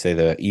mean, they say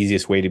the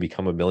easiest way to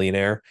become a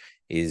millionaire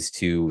is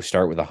to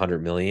start with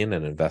 100 million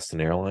and invest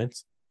in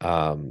airlines.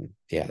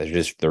 Yeah,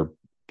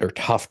 they're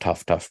tough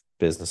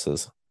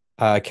businesses.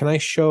 Can I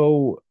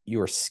show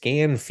your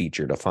scan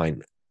feature to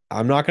find?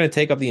 I'm not going to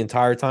take up the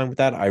entire time with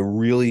that. I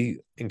really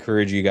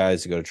encourage you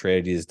guys to go to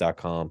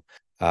tradeadeas.com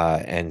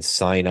and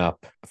sign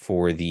up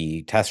for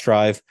the test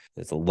drive.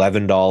 It's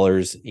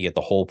 $11. You get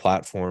the whole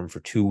platform for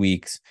 2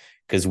 weeks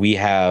because we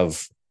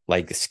have,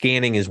 like,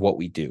 scanning is what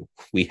we do.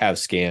 We have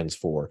scans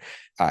for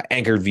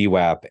anchored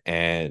VWAP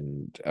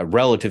and a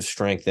relative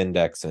strength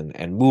index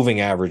and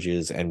moving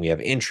averages, and we have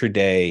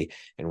intraday,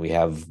 and we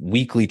have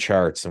weekly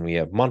charts, and we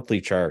have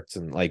monthly charts,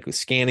 and like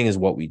scanning is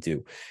what we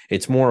do.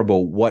 It's more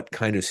about what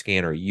kind of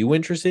scan are you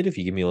interested. If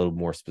you give me a little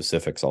more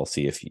specifics, I'll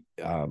see if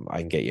I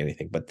can get you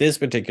anything. But this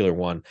particular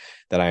one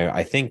that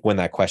I think when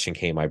that question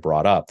came, I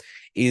brought up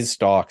is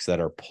stocks that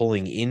are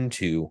pulling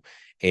into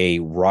a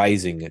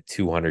rising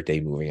 200-day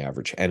moving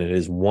average. And it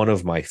is one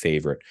of my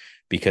favorite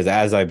because,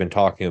 as I've been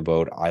talking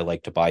about, I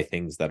like to buy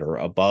things that are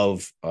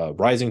above a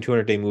rising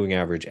 200-day moving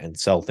average and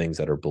sell things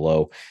that are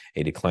below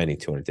a declining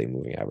 200-day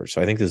moving average.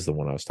 So I think this is the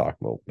one I was talking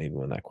about maybe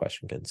when that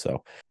question came.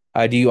 So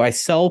I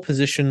sell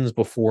positions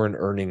before an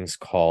earnings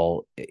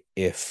call?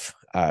 If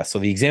so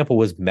the example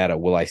was Meta.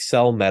 Will I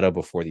sell Meta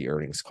before the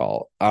earnings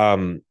call?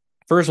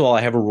 First of all,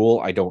 I have a rule.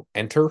 I don't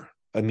enter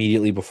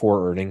immediately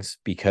before earnings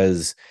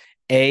because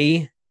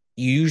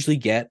you usually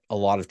get a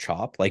lot of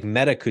chop. Like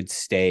Meta could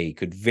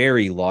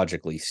very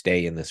logically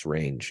stay in this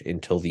range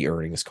until the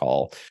earnings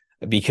call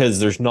because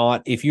there's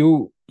not, if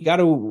you got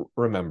to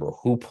remember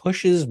who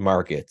pushes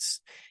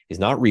markets is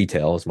not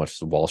retail as much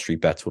as Wall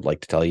Street Bets would like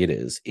to tell you it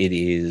is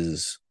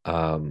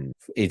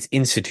it's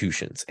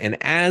institutions. And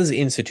as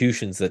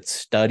institutions that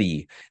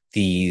study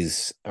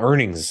these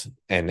earnings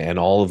and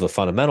all of the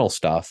fundamental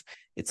stuff,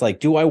 it's like,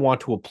 do I want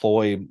to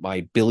employ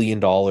my $1 billion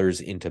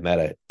into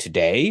Meta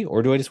today,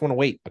 or do I just want to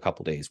wait a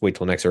couple days, wait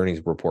till next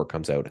earnings report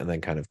comes out, and then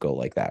kind of go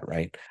like that,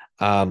 right?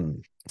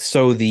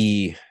 So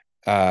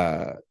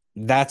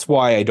that's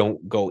why I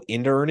don't go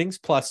into earnings.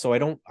 Plus, so I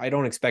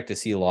don't expect to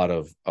see a lot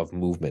of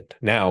movement.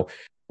 Now,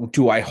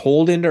 do I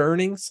hold into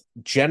earnings?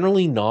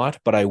 Generally not,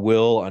 but I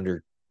will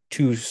under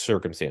 2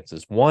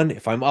 circumstances. One,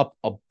 if I'm up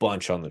a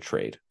bunch on the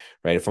trade,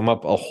 right? If I'm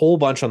up a whole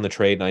bunch on the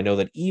trade, and I know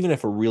that even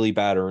if a really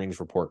bad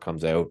earnings report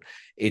comes out,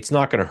 it's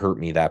not going to hurt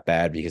me that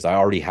bad because I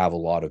already have a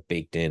lot of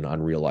baked in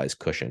unrealized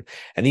cushion.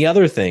 And the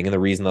other thing, and the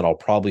reason that I'll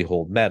probably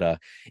hold Meta,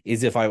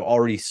 is if I've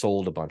already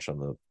sold a bunch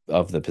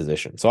of the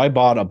position. So I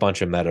bought a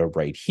bunch of Meta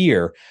right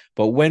here,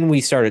 but when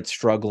we started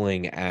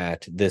struggling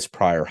at this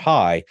prior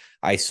high,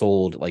 I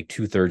sold like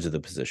 2/3 of the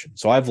position.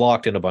 So I've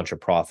locked in a bunch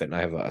of profit, and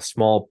I have a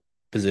small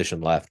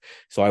position left.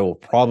 So I will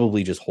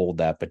probably just hold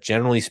that. But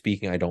generally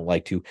speaking, I don't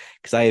like to,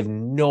 because I have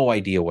no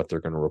idea what they're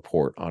going to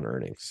report on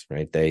earnings,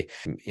 right? They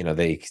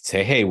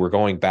say, hey, we're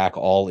going back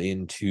all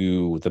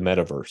into the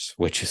metaverse,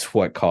 which is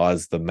what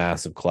caused the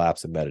massive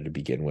collapse of Meta to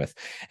begin with.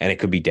 And it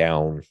could be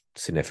down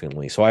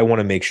significantly. So I want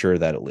to make sure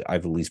that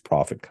I've at least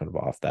profit kind of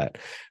off that.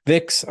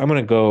 VIX, I'm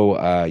going to go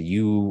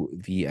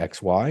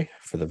UVXY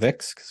for the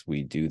VIX because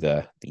we do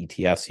the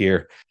ETFs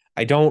here.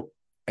 I don't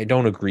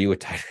agree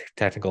with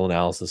technical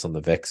analysis on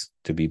the VIX,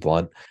 to be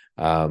blunt,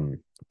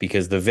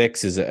 because the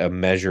VIX is a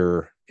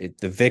measure.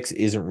 The VIX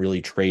isn't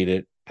really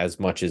traded as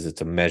much as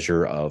it's a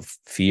measure of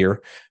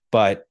fear,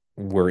 but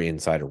we're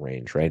inside a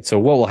range, right? So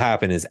what will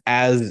happen is,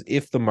 as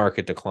if the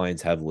market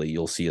declines heavily,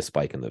 you'll see a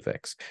spike in the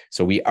VIX.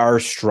 So we are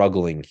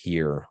struggling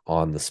here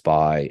on the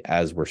SPY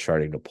as we're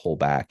starting to pull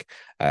back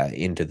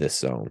into this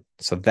zone.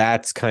 So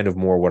that's kind of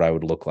more what I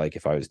would look like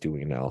if I was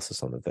doing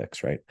analysis on the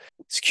VIX, right?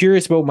 It's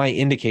curious about my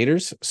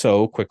indicators.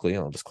 So quickly,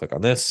 I'll just click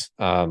on this.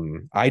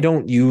 I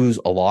don't use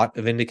a lot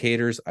of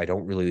indicators. I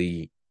don't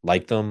really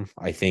like them.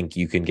 I think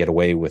you can get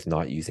away with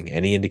not using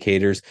any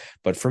indicators.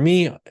 But for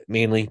me,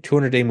 mainly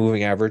 200-day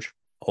moving average.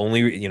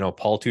 Only,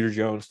 Paul Tudor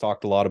Jones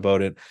talked a lot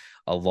about it.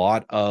 A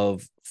lot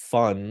of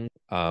fun.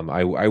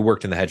 I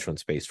worked in the hedge fund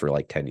space for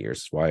like 10 years.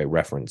 That's why I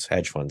reference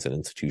hedge funds and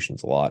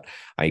institutions a lot.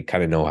 I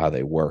kind of know how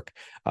they work.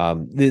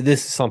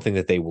 This is something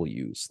that they will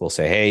use. They'll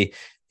say, hey,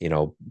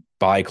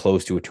 buy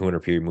close to a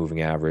 200-period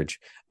moving average.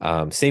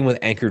 Same with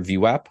anchored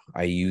VWAP.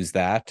 I use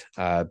that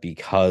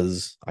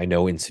because I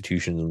know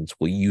institutions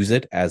will use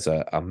it as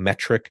a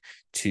metric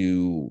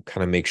to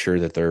kind of make sure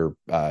that they're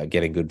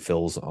getting good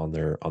fills on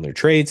their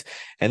trades.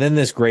 And then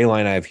this gray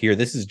line I have here,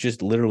 this is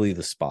just literally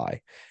the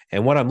SPY.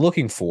 And what I'm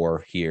looking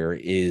for here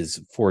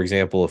is, for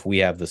example, if we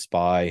have the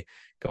SPY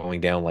going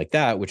down like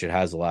that, which it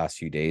has the last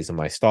few days, and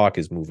my stock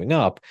is moving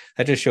up,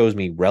 that just shows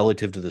me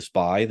relative to the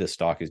SPY, the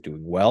stock is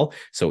doing well.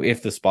 So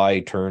if the SPY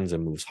turns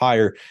and moves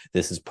higher,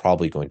 this is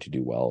probably going to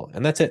do well.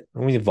 And that's it.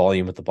 And we have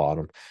volume at the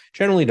bottom.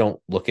 Generally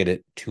don't look at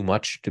it too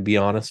much, to be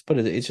honest, but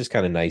it's just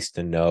kind of nice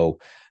to know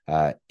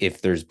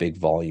if there's big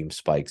volume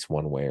spikes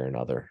one way or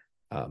another.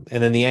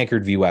 And then the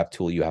anchored VWAP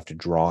tool you have to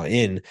draw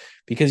in,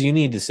 because you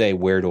need to say,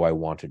 where do I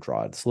want to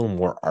draw it? It's a little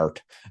more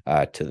art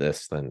to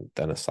this than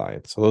a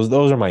science. So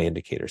those are my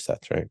indicator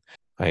sets, right?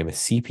 I am a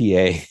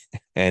CPA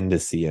and a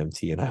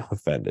CMT, and I'm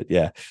offended.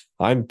 Yeah,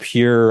 I'm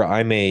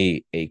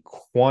a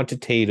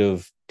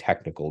quantitative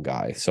technical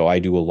guy. So I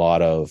do a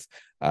lot of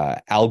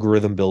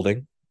algorithm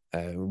building,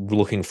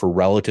 looking for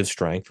relative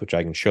strength, which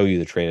I can show you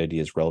the trade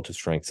ideas relative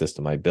strength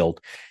system I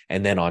built.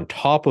 And then on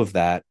top of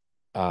that,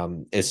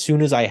 as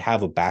soon as I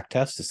have a back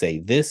test to say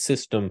this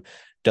system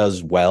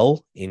does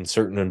well in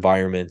certain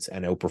environments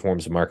and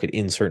outperforms the market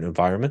in certain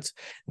environments,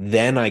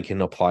 then I can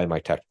apply my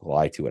technical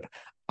eye to it.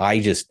 I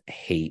just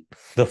hate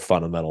the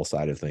fundamental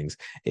side of things.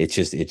 It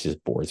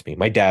just bores me.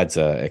 My dad's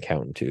an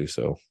accountant too,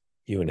 so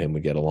you and him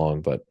would get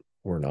along, but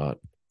we're not.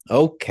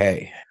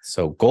 Okay,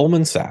 so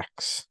Goldman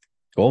Sachs.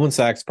 Goldman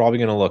Sachs probably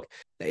going to look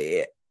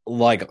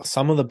like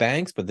some of the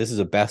banks, but this is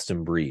a best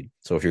in breed.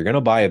 So if you're going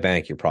to buy a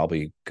bank, you're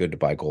probably good to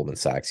buy Goldman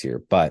Sachs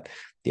here. But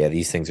yeah,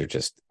 these things are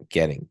just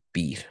getting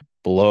beat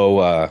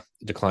below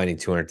declining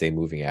 200-day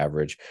moving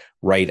average,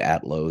 right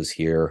at lows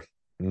here.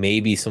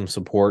 Maybe some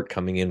support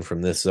coming in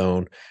from this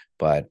zone,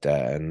 but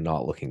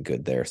not looking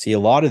good there. See, a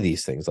lot of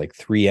these things like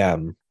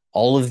 3M,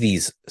 all of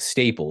these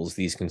staples,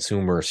 these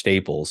consumer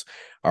staples,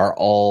 are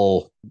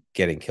all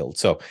getting killed.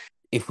 So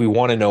if we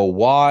want to know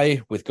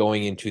why, with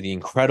going into the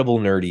incredible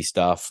nerdy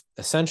stuff,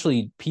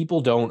 essentially people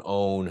don't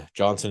own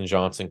Johnson &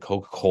 Johnson,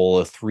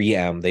 Coca-Cola,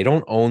 3M. They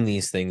don't own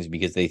these things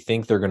because they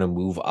think they're going to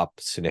move up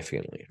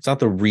significantly. It's not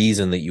the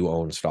reason that you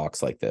own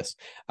stocks like this.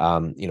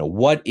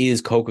 What is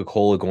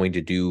Coca-Cola going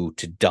to do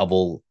to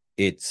double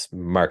its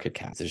market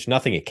cap? There's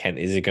nothing it can.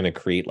 Is it going to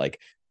create like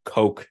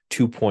Coke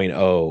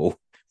 2.0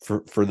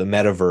 for the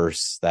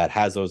metaverse that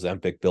has those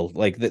Ozempic built?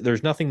 Like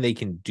there's nothing they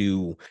can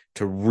do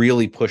to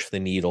really push the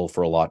needle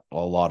for a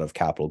lot of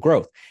capital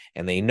growth,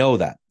 and they know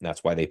that.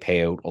 That's why they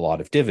pay out a lot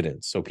of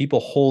dividends. So people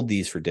hold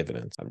these for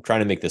dividends. I'm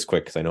trying to make this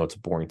quick because I know it's a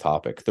boring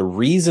topic. The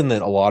reason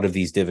that a lot of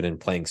these dividend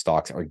paying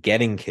stocks are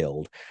getting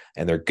killed,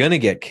 and they're going to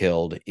get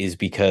killed, is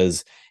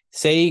because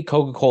say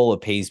Coca-Cola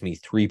pays me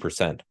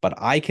 3%, but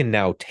I can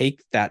now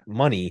take that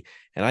money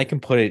and I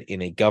can put it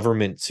in a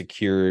government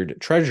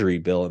secured treasury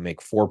bill and make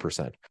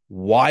 4%.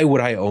 Why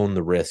would I own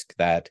the risk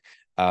that,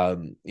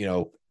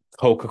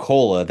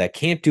 Coca-Cola, that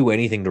can't do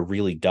anything to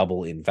really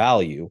double in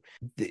value,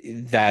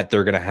 that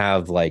they're going to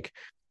have like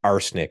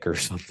arsenic or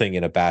something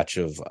in a batch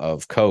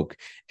of Coke,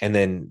 and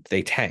then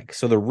they tank?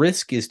 So the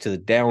risk is to the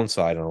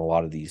downside on a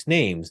lot of these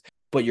names,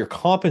 but you're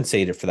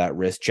compensated for that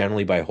risk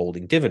generally by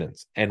holding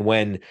dividends. And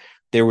when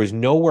there was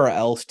nowhere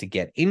else to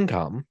get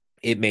income,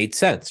 it made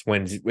sense.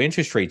 When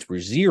interest rates were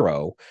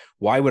zero,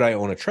 why would I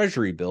own a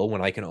treasury bill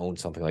when I can own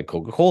something like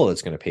Coca-Cola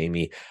that's going to pay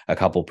me a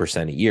couple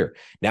percent a year?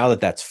 Now that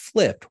that's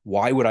flipped,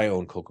 why would I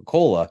own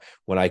Coca-Cola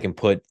when I can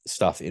put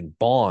stuff in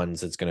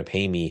bonds that's going to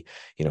pay me,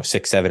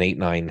 6, 7, 8,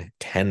 9,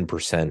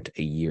 10%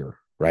 a year,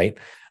 right?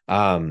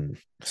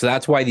 So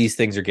that's why these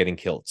things are getting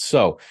killed.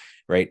 So,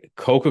 right,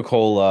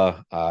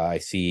 Coca-Cola, I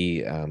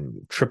see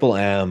Triple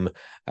M,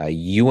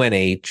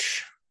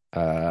 UNH,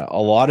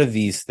 a lot of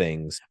these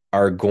things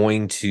are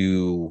going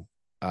to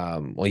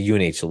well,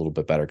 UNH a little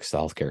bit better because the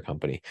healthcare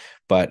company,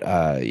 but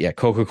yeah,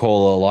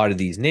 Coca-Cola, a lot of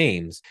these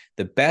names,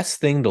 the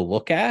best thing to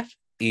look at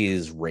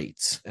is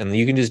rates. And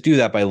you can just do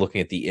that by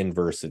looking at the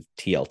inverse of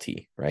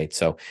TLT, right?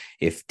 So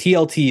if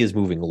TLT is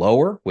moving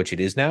lower, which it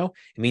is now,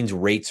 it means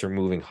rates are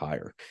moving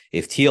higher.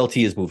 If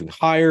TLT is moving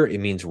higher, it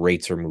means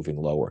rates are moving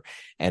lower.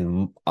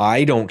 And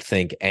I don't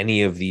think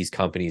any of these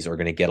companies are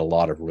going to get a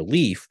lot of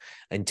relief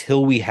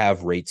until we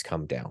have rates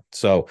come down.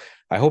 So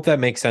I hope that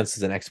makes sense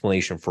as an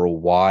explanation for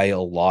why a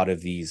lot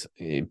of these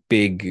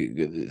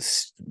big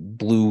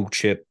blue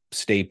chip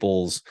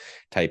staples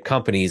type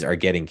companies are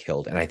getting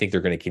killed. And I think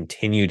they're going to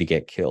continue to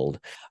get killed.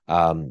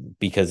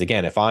 Because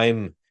again, if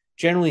I'm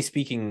generally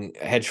speaking,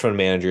 hedge fund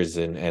managers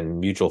and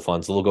mutual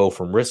funds, they'll go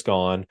from risk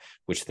on,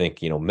 which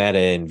think, Meta,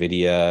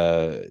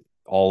 Nvidia,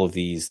 all of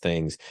these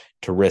things,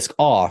 to risk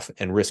off.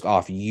 And risk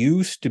off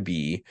used to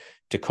be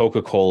to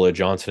Coca-Cola,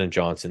 Johnson and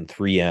Johnson,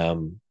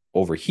 3M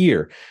over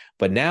here.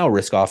 But now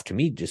risk off to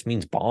me just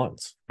means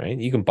bonds, right?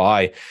 You can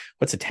buy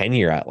what's a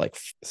 10-year at, like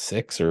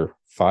 6 or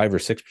 5 or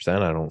 6%.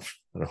 I don't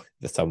know.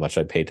 That's how much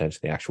I pay attention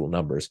to the actual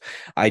numbers.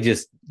 I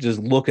just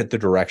look at the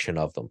direction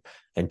of them.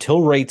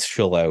 Until rates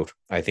chill out,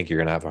 I think you're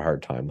gonna have a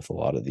hard time with a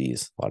lot of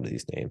these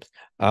names.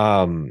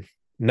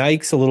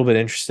 Nike's a little bit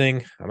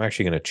interesting. I'm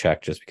actually gonna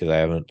check just because I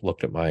haven't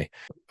looked at my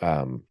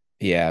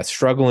yeah,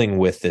 struggling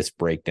with this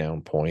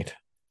breakdown point.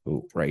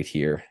 Ooh, right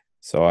here.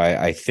 So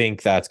I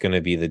think that's going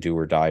to be the do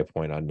or die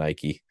point on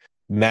Nike.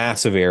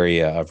 Massive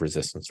area of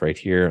resistance right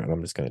here. And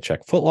I'm just going to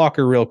check Foot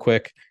Locker real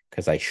quick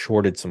because I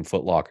shorted some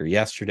Foot Locker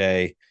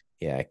yesterday.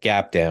 Yeah,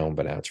 gap down,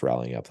 but now it's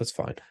rallying up. That's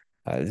fine.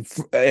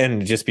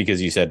 And just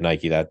because you said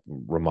Nike, that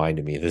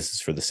reminded me this is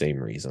for the same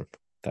reason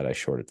that I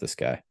shorted this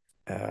guy.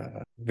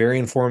 Very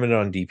informative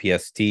on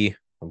DPST.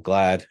 I'm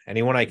glad.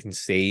 Anyone I can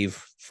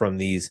save from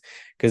these,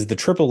 because the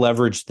triple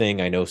leverage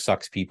thing I know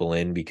sucks people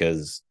in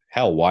because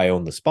hell, why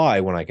own the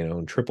SPY when I can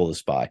own triple the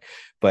SPY?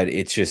 But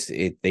it's just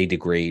they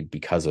degrade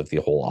because of the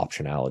whole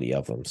optionality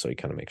of them. So you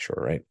kind of make sure,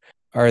 right?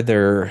 Are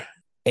there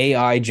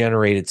AI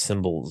generated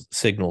signals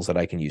that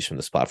I can use from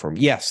this platform?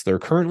 Yes, they're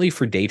currently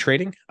for day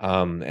trading.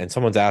 And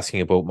someone's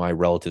asking about my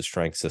relative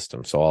strength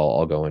system, so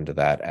I'll go into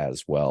that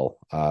as well.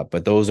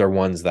 But those are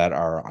ones that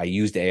I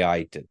used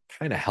AI to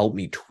kind of help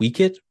me tweak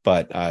it,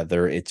 but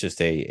it's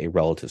just a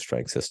relative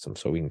strength system,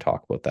 so we can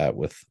talk about that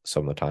with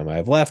some of the time I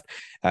have left.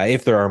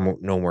 If there are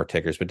no more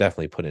tickers, but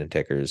definitely put in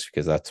tickers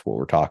because that's what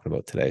we're talking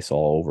about today. So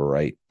I'll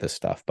overwrite this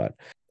stuff, but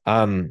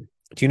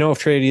do you know if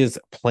Tradias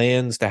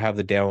plans to have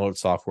the download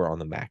software on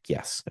the Mac?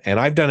 Yes. And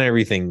I've done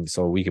everything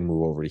so we can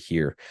move over to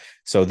here.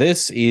 So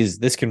this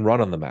can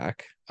run on the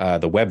Mac,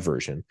 the web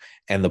version.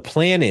 And the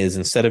plan is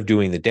instead of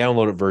doing the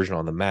downloaded version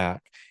on the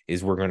Mac,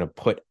 is we're going to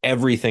put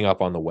everything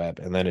up on the web.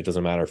 And then it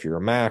doesn't matter if you're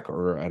a Mac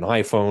or an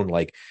iPhone,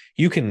 like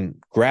you can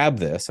grab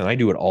this, and I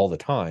do it all the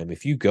time.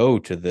 If you go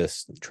to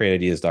this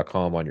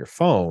tradeadeas.com on your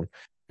phone,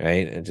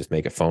 right, and just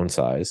make it phone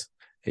size,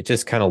 it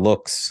just kind of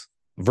looks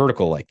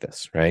vertical like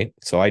this, right?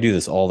 So I do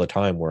this all the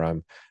time where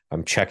I'm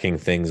checking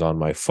things on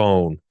my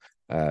phone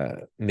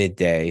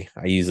midday.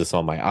 I use this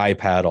on my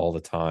iPad all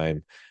the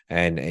time.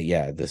 And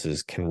yeah,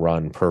 can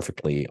run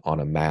perfectly on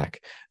a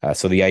Mac.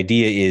 So the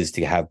idea is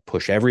to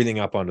push everything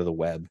up onto the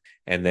web,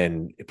 and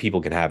then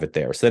people can have it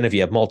there. So then if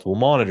you have multiple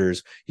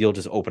monitors, you'll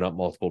just open up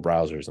multiple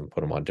browsers and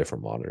put them on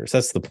different monitors.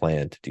 That's the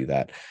plan to do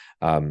that.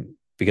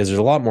 Because there's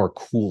a lot more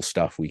cool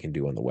stuff we can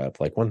do on the web.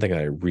 Like one thing that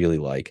I really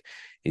like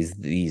is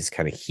these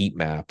kind of heat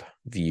map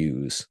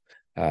views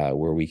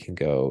where we can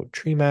go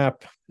tree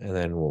map, and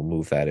then we'll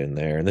move that in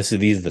there. And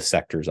these are the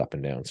sectors up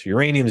and down. So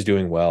uranium's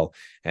doing well,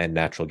 and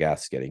natural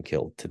gas is getting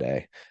killed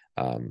today.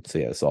 So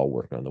yeah, it's all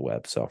working on the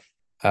web. So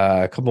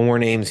a couple more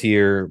names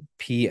here.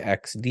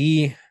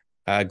 PXD,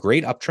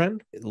 great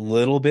uptrend. A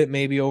little bit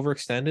maybe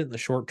overextended in the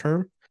short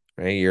term.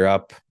 Right, you're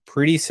up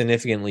pretty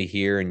significantly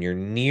here, and you're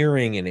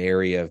nearing an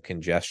area of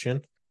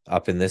congestion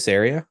up in this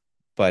area,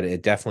 but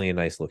it definitely a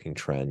nice looking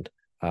trend.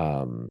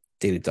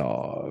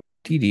 Datadog,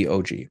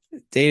 DDOG.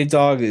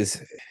 Datadog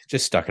is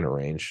just stuck in a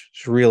range.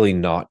 It's really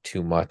not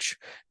too much.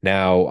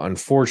 Now,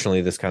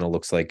 unfortunately, this kind of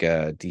looks like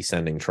a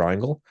descending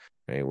triangle,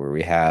 right, where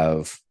we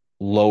have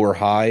lower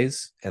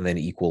highs and then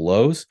equal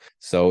lows.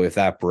 So if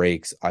that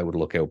breaks, I would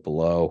look out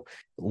below.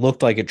 It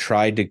looked like it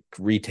tried to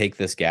retake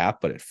this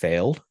gap, but it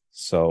failed.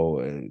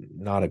 So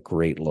not a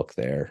great look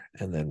there.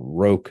 And then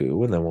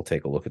Roku, and then we'll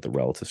take a look at the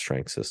relative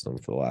strength system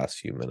for the last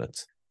few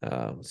minutes.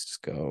 Let's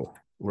just go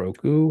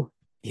Roku.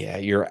 Yeah,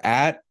 you're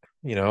at,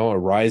 a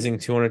rising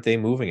 200-day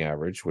moving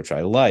average, which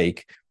I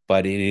like,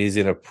 but it is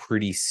in a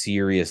pretty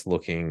serious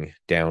looking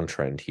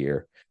downtrend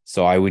here.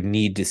 So I would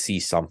need to see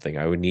something.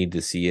 I would need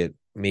to see it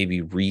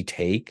maybe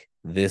retake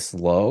this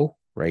low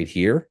right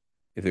here.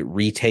 If it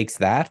retakes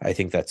that, I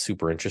think that's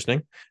super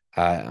interesting.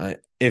 If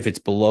it's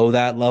below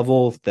that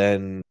level,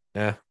 then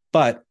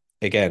but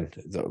again,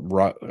 the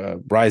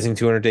rising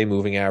 200-day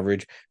moving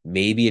average,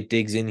 maybe it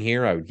digs in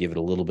here. I would give it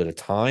a little bit of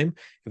time.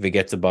 If it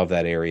gets above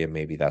that area,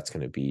 maybe that's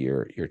going to be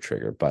your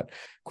trigger. But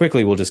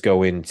quickly, we'll just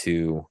go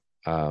into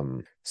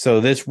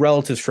so this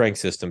relative strength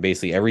system,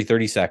 basically every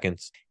 30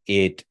 seconds,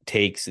 it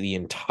takes the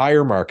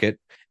entire market,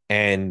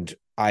 and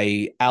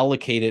I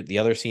allocate it. The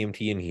other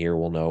CMT in here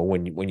will know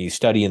when you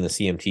study in the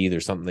CMT,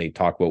 there's something they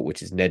talk about,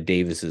 which is Ned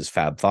Davis's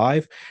Fab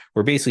Five,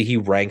 where basically he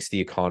ranks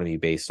the economy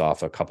based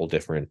off a couple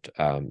different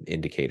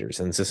indicators.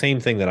 And it's the same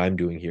thing that I'm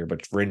doing here,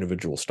 but for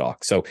individual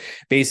stocks. So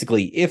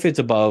basically, if it's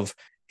above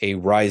a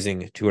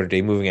rising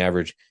 200-day moving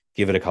average,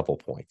 give it a couple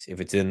points. If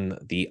it's in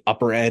the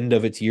upper end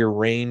of its year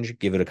range,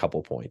 give it a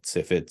couple points.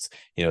 If it's,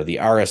 the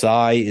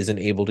RSI isn't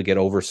able to get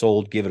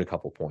oversold, give it a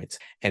couple points.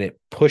 And it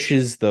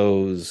pushes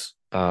those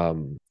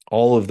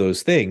all of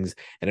those things,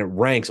 and it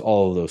ranks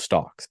all of those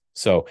stocks.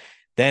 So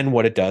then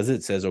what it does,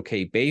 it says,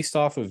 okay, based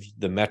off of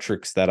the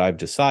metrics that I've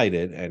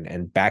decided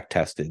and back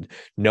tested,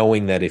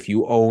 knowing that if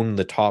you own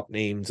the top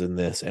names in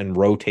this and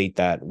rotate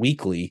that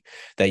weekly,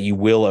 that you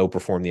will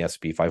outperform the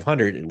S&P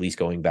 500, at least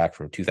going back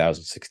from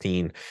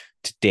 2016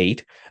 to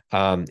date.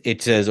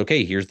 It says,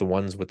 okay, here's the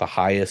ones with the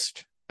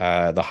highest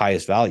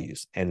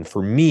values. And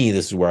for me,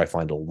 this is where I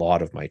find a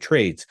lot of my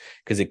trades,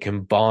 because it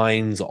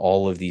combines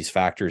all of these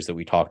factors that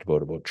we talked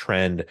about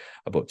trend,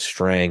 about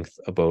strength,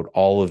 about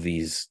all of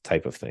these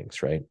type of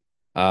things, right?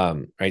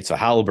 Right. So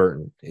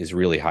Halliburton is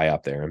really high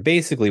up there. And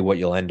basically what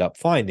you'll end up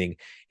finding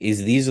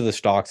is these are the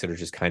stocks that are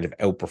just kind of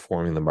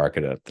outperforming the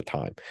market at the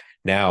time.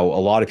 Now, a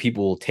lot of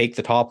people will take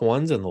the top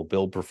ones and they'll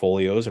build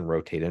portfolios and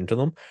rotate into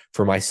them.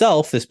 For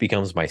myself, this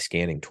becomes my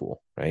scanning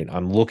tool, right?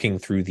 I'm looking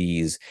through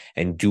these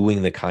and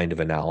doing the kind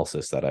of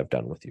analysis that I've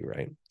done with you,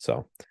 right?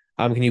 So,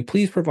 can you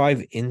please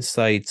provide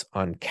insights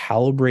on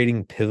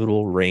calibrating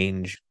pivotal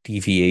range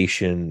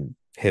deviation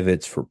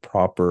pivots for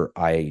proper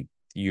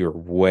you're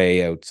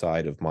way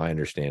outside of my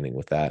understanding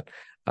with that.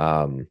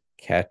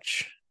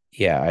 Catch.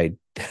 Yeah, I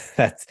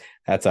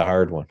that's a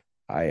hard one.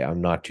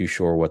 I'm not too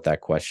sure what that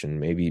question.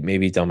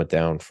 Maybe dumb it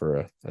down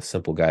for a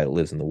simple guy that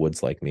lives in the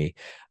woods like me.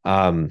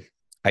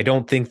 I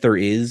don't think there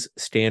is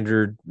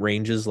standard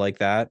ranges like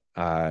that,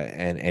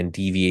 and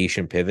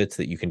deviation pivots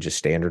that you can just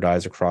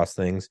standardize across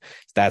things.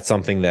 That's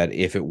something that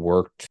if it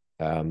worked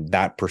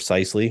that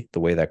precisely the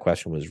way that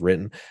question was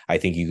written, I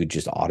think you could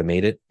just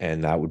automate it,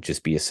 and that would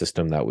just be a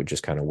system that would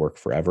just kind of work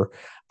forever.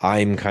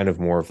 I'm kind of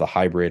more of the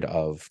hybrid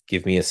of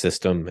give me a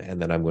system,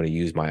 and then I'm going to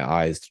use my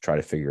eyes to try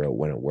to figure out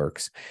when it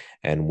works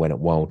and when it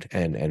won't,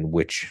 and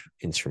which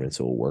instruments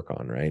it will work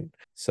on, right?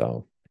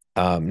 So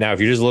now, if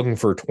you're just looking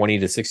for 20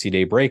 to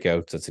 60-day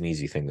breakouts, that's an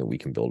easy thing that we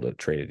can build a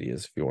trade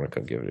ideas if you want to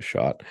come give it a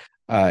shot.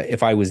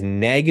 If I was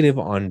negative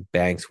on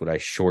banks, would I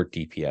short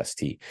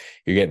DPST?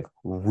 You're getting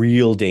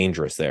real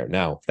dangerous there.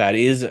 Now, that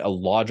is a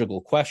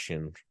logical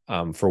question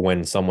for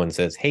when someone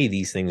says, hey,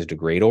 these things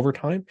degrade over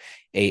time.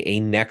 A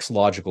next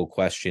logical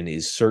question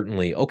is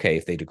certainly, okay,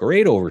 if they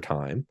degrade over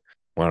time,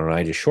 why don't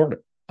I just short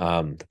it?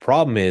 The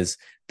problem is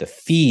the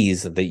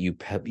fees that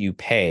you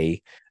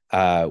pay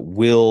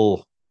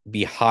will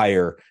be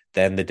higher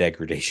than the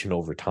degradation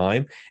over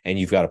time, and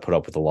you've got to put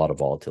up with a lot of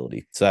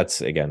volatility. So that's,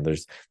 again,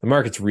 the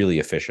market's really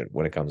efficient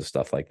when it comes to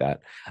stuff like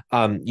that.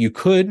 You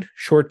could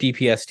short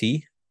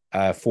DPST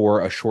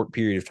for a short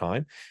period of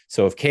time.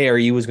 So if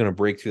KRE was going to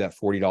break through that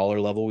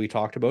 $40 level we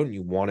talked about, and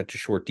you wanted to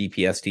short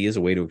DPST as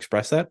a way to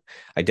express that,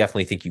 I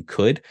definitely think you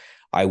could.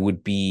 I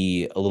would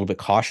be a little bit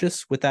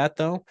cautious with that,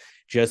 though,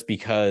 just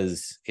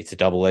because it's a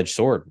double-edged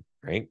sword,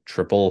 right?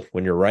 Triple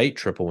when you're right,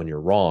 triple when you're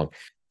wrong.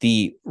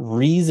 The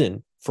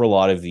reason for a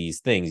lot of these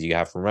things, you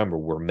have to remember,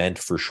 were meant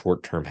for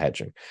short-term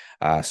hedging.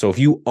 So if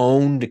you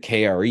owned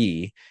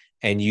KRE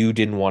and you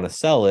didn't want to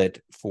sell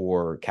it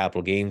for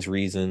capital gains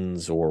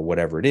reasons or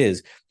whatever it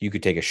is, you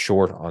could take a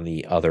short on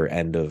the other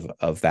end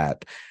of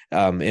that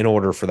in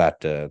order for that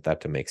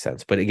to make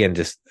sense. But again,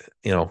 just,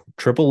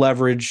 triple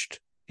leveraged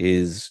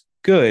is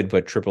good,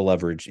 but triple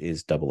leverage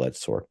is double-edged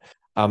sword.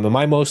 Am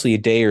I mostly a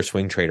day or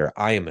swing trader?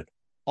 I am an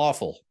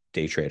awful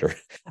day trader.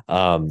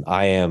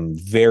 I am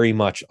very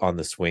much on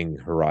the swing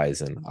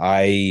horizon.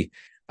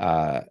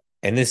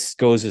 And this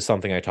goes to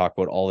something I talk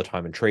about all the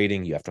time in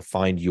trading. You have to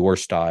find your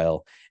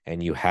style,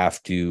 and you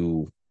have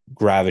to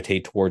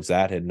gravitate towards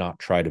that and not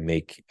try to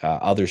make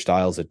other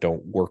styles that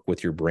don't work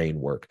with your brain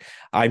work.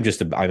 I'm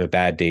a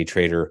bad day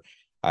trader.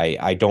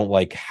 I don't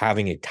like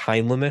having a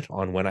time limit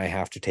on when I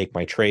have to take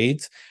my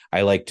trades.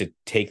 I like to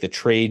take the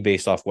trade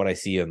based off what I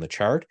see on the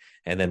chart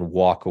and then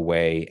walk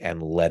away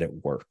and let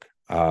it work.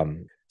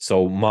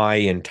 So my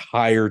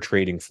entire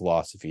trading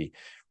philosophy,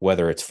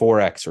 whether it's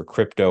Forex or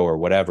crypto or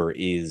whatever,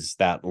 is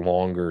that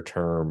longer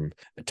term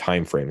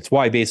time frame. It's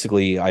why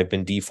basically I've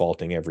been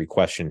defaulting every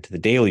question to the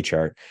daily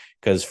chart,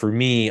 because for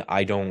me,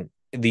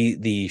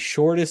 the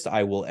shortest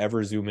I will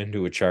ever zoom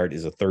into a chart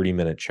is a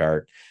 30-minute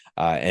chart.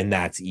 And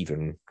that's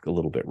even a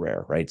little bit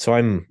rare, right? So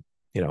I'm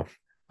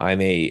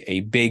a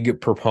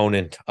big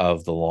proponent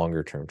of the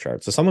longer term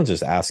chart. So someone's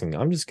just asking,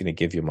 I'm just going to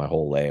give you my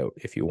whole layout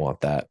if you want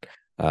that.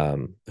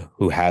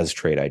 Who has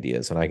trade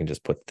ideas, and I can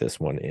just put this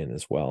one in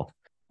as well.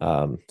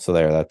 So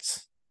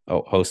that's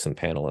hosts and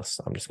panelists.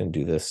 I'm just going to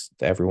do this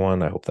to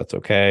everyone. I hope that's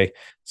okay.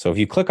 So if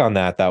you click on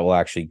that, that will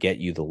actually get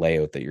you the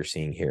layout that you're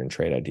seeing here in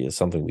Trade Ideas,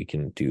 something we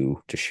can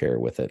do to share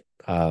with it.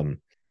 Am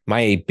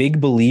I a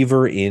big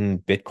believer in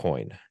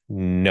Bitcoin?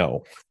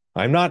 No,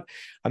 I'm not.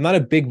 I'm not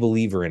a big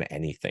believer in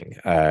anything.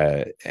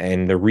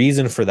 And the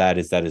reason for that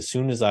is that as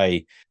soon as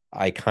I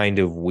kind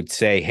of would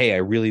say, hey, I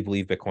really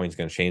believe Bitcoin is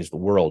going to change the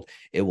world,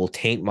 it will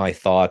taint my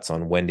thoughts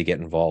on when to get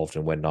involved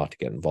and when not to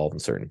get involved in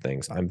certain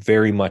things.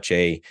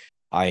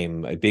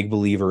 I'm a big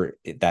believer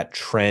that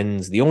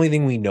trends, the only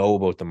thing we know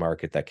about the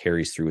market that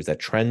carries through is that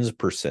trends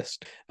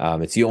persist.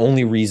 It's the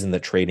only reason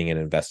that trading and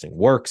investing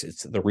works.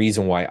 It's the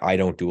reason why I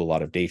don't do a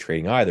lot of day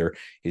trading either,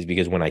 is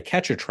because when I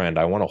catch a trend,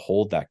 I want to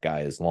hold that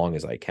guy as long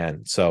as I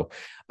can. So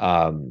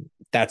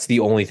that's the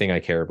only thing I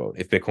care about.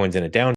 If Bitcoin's in a down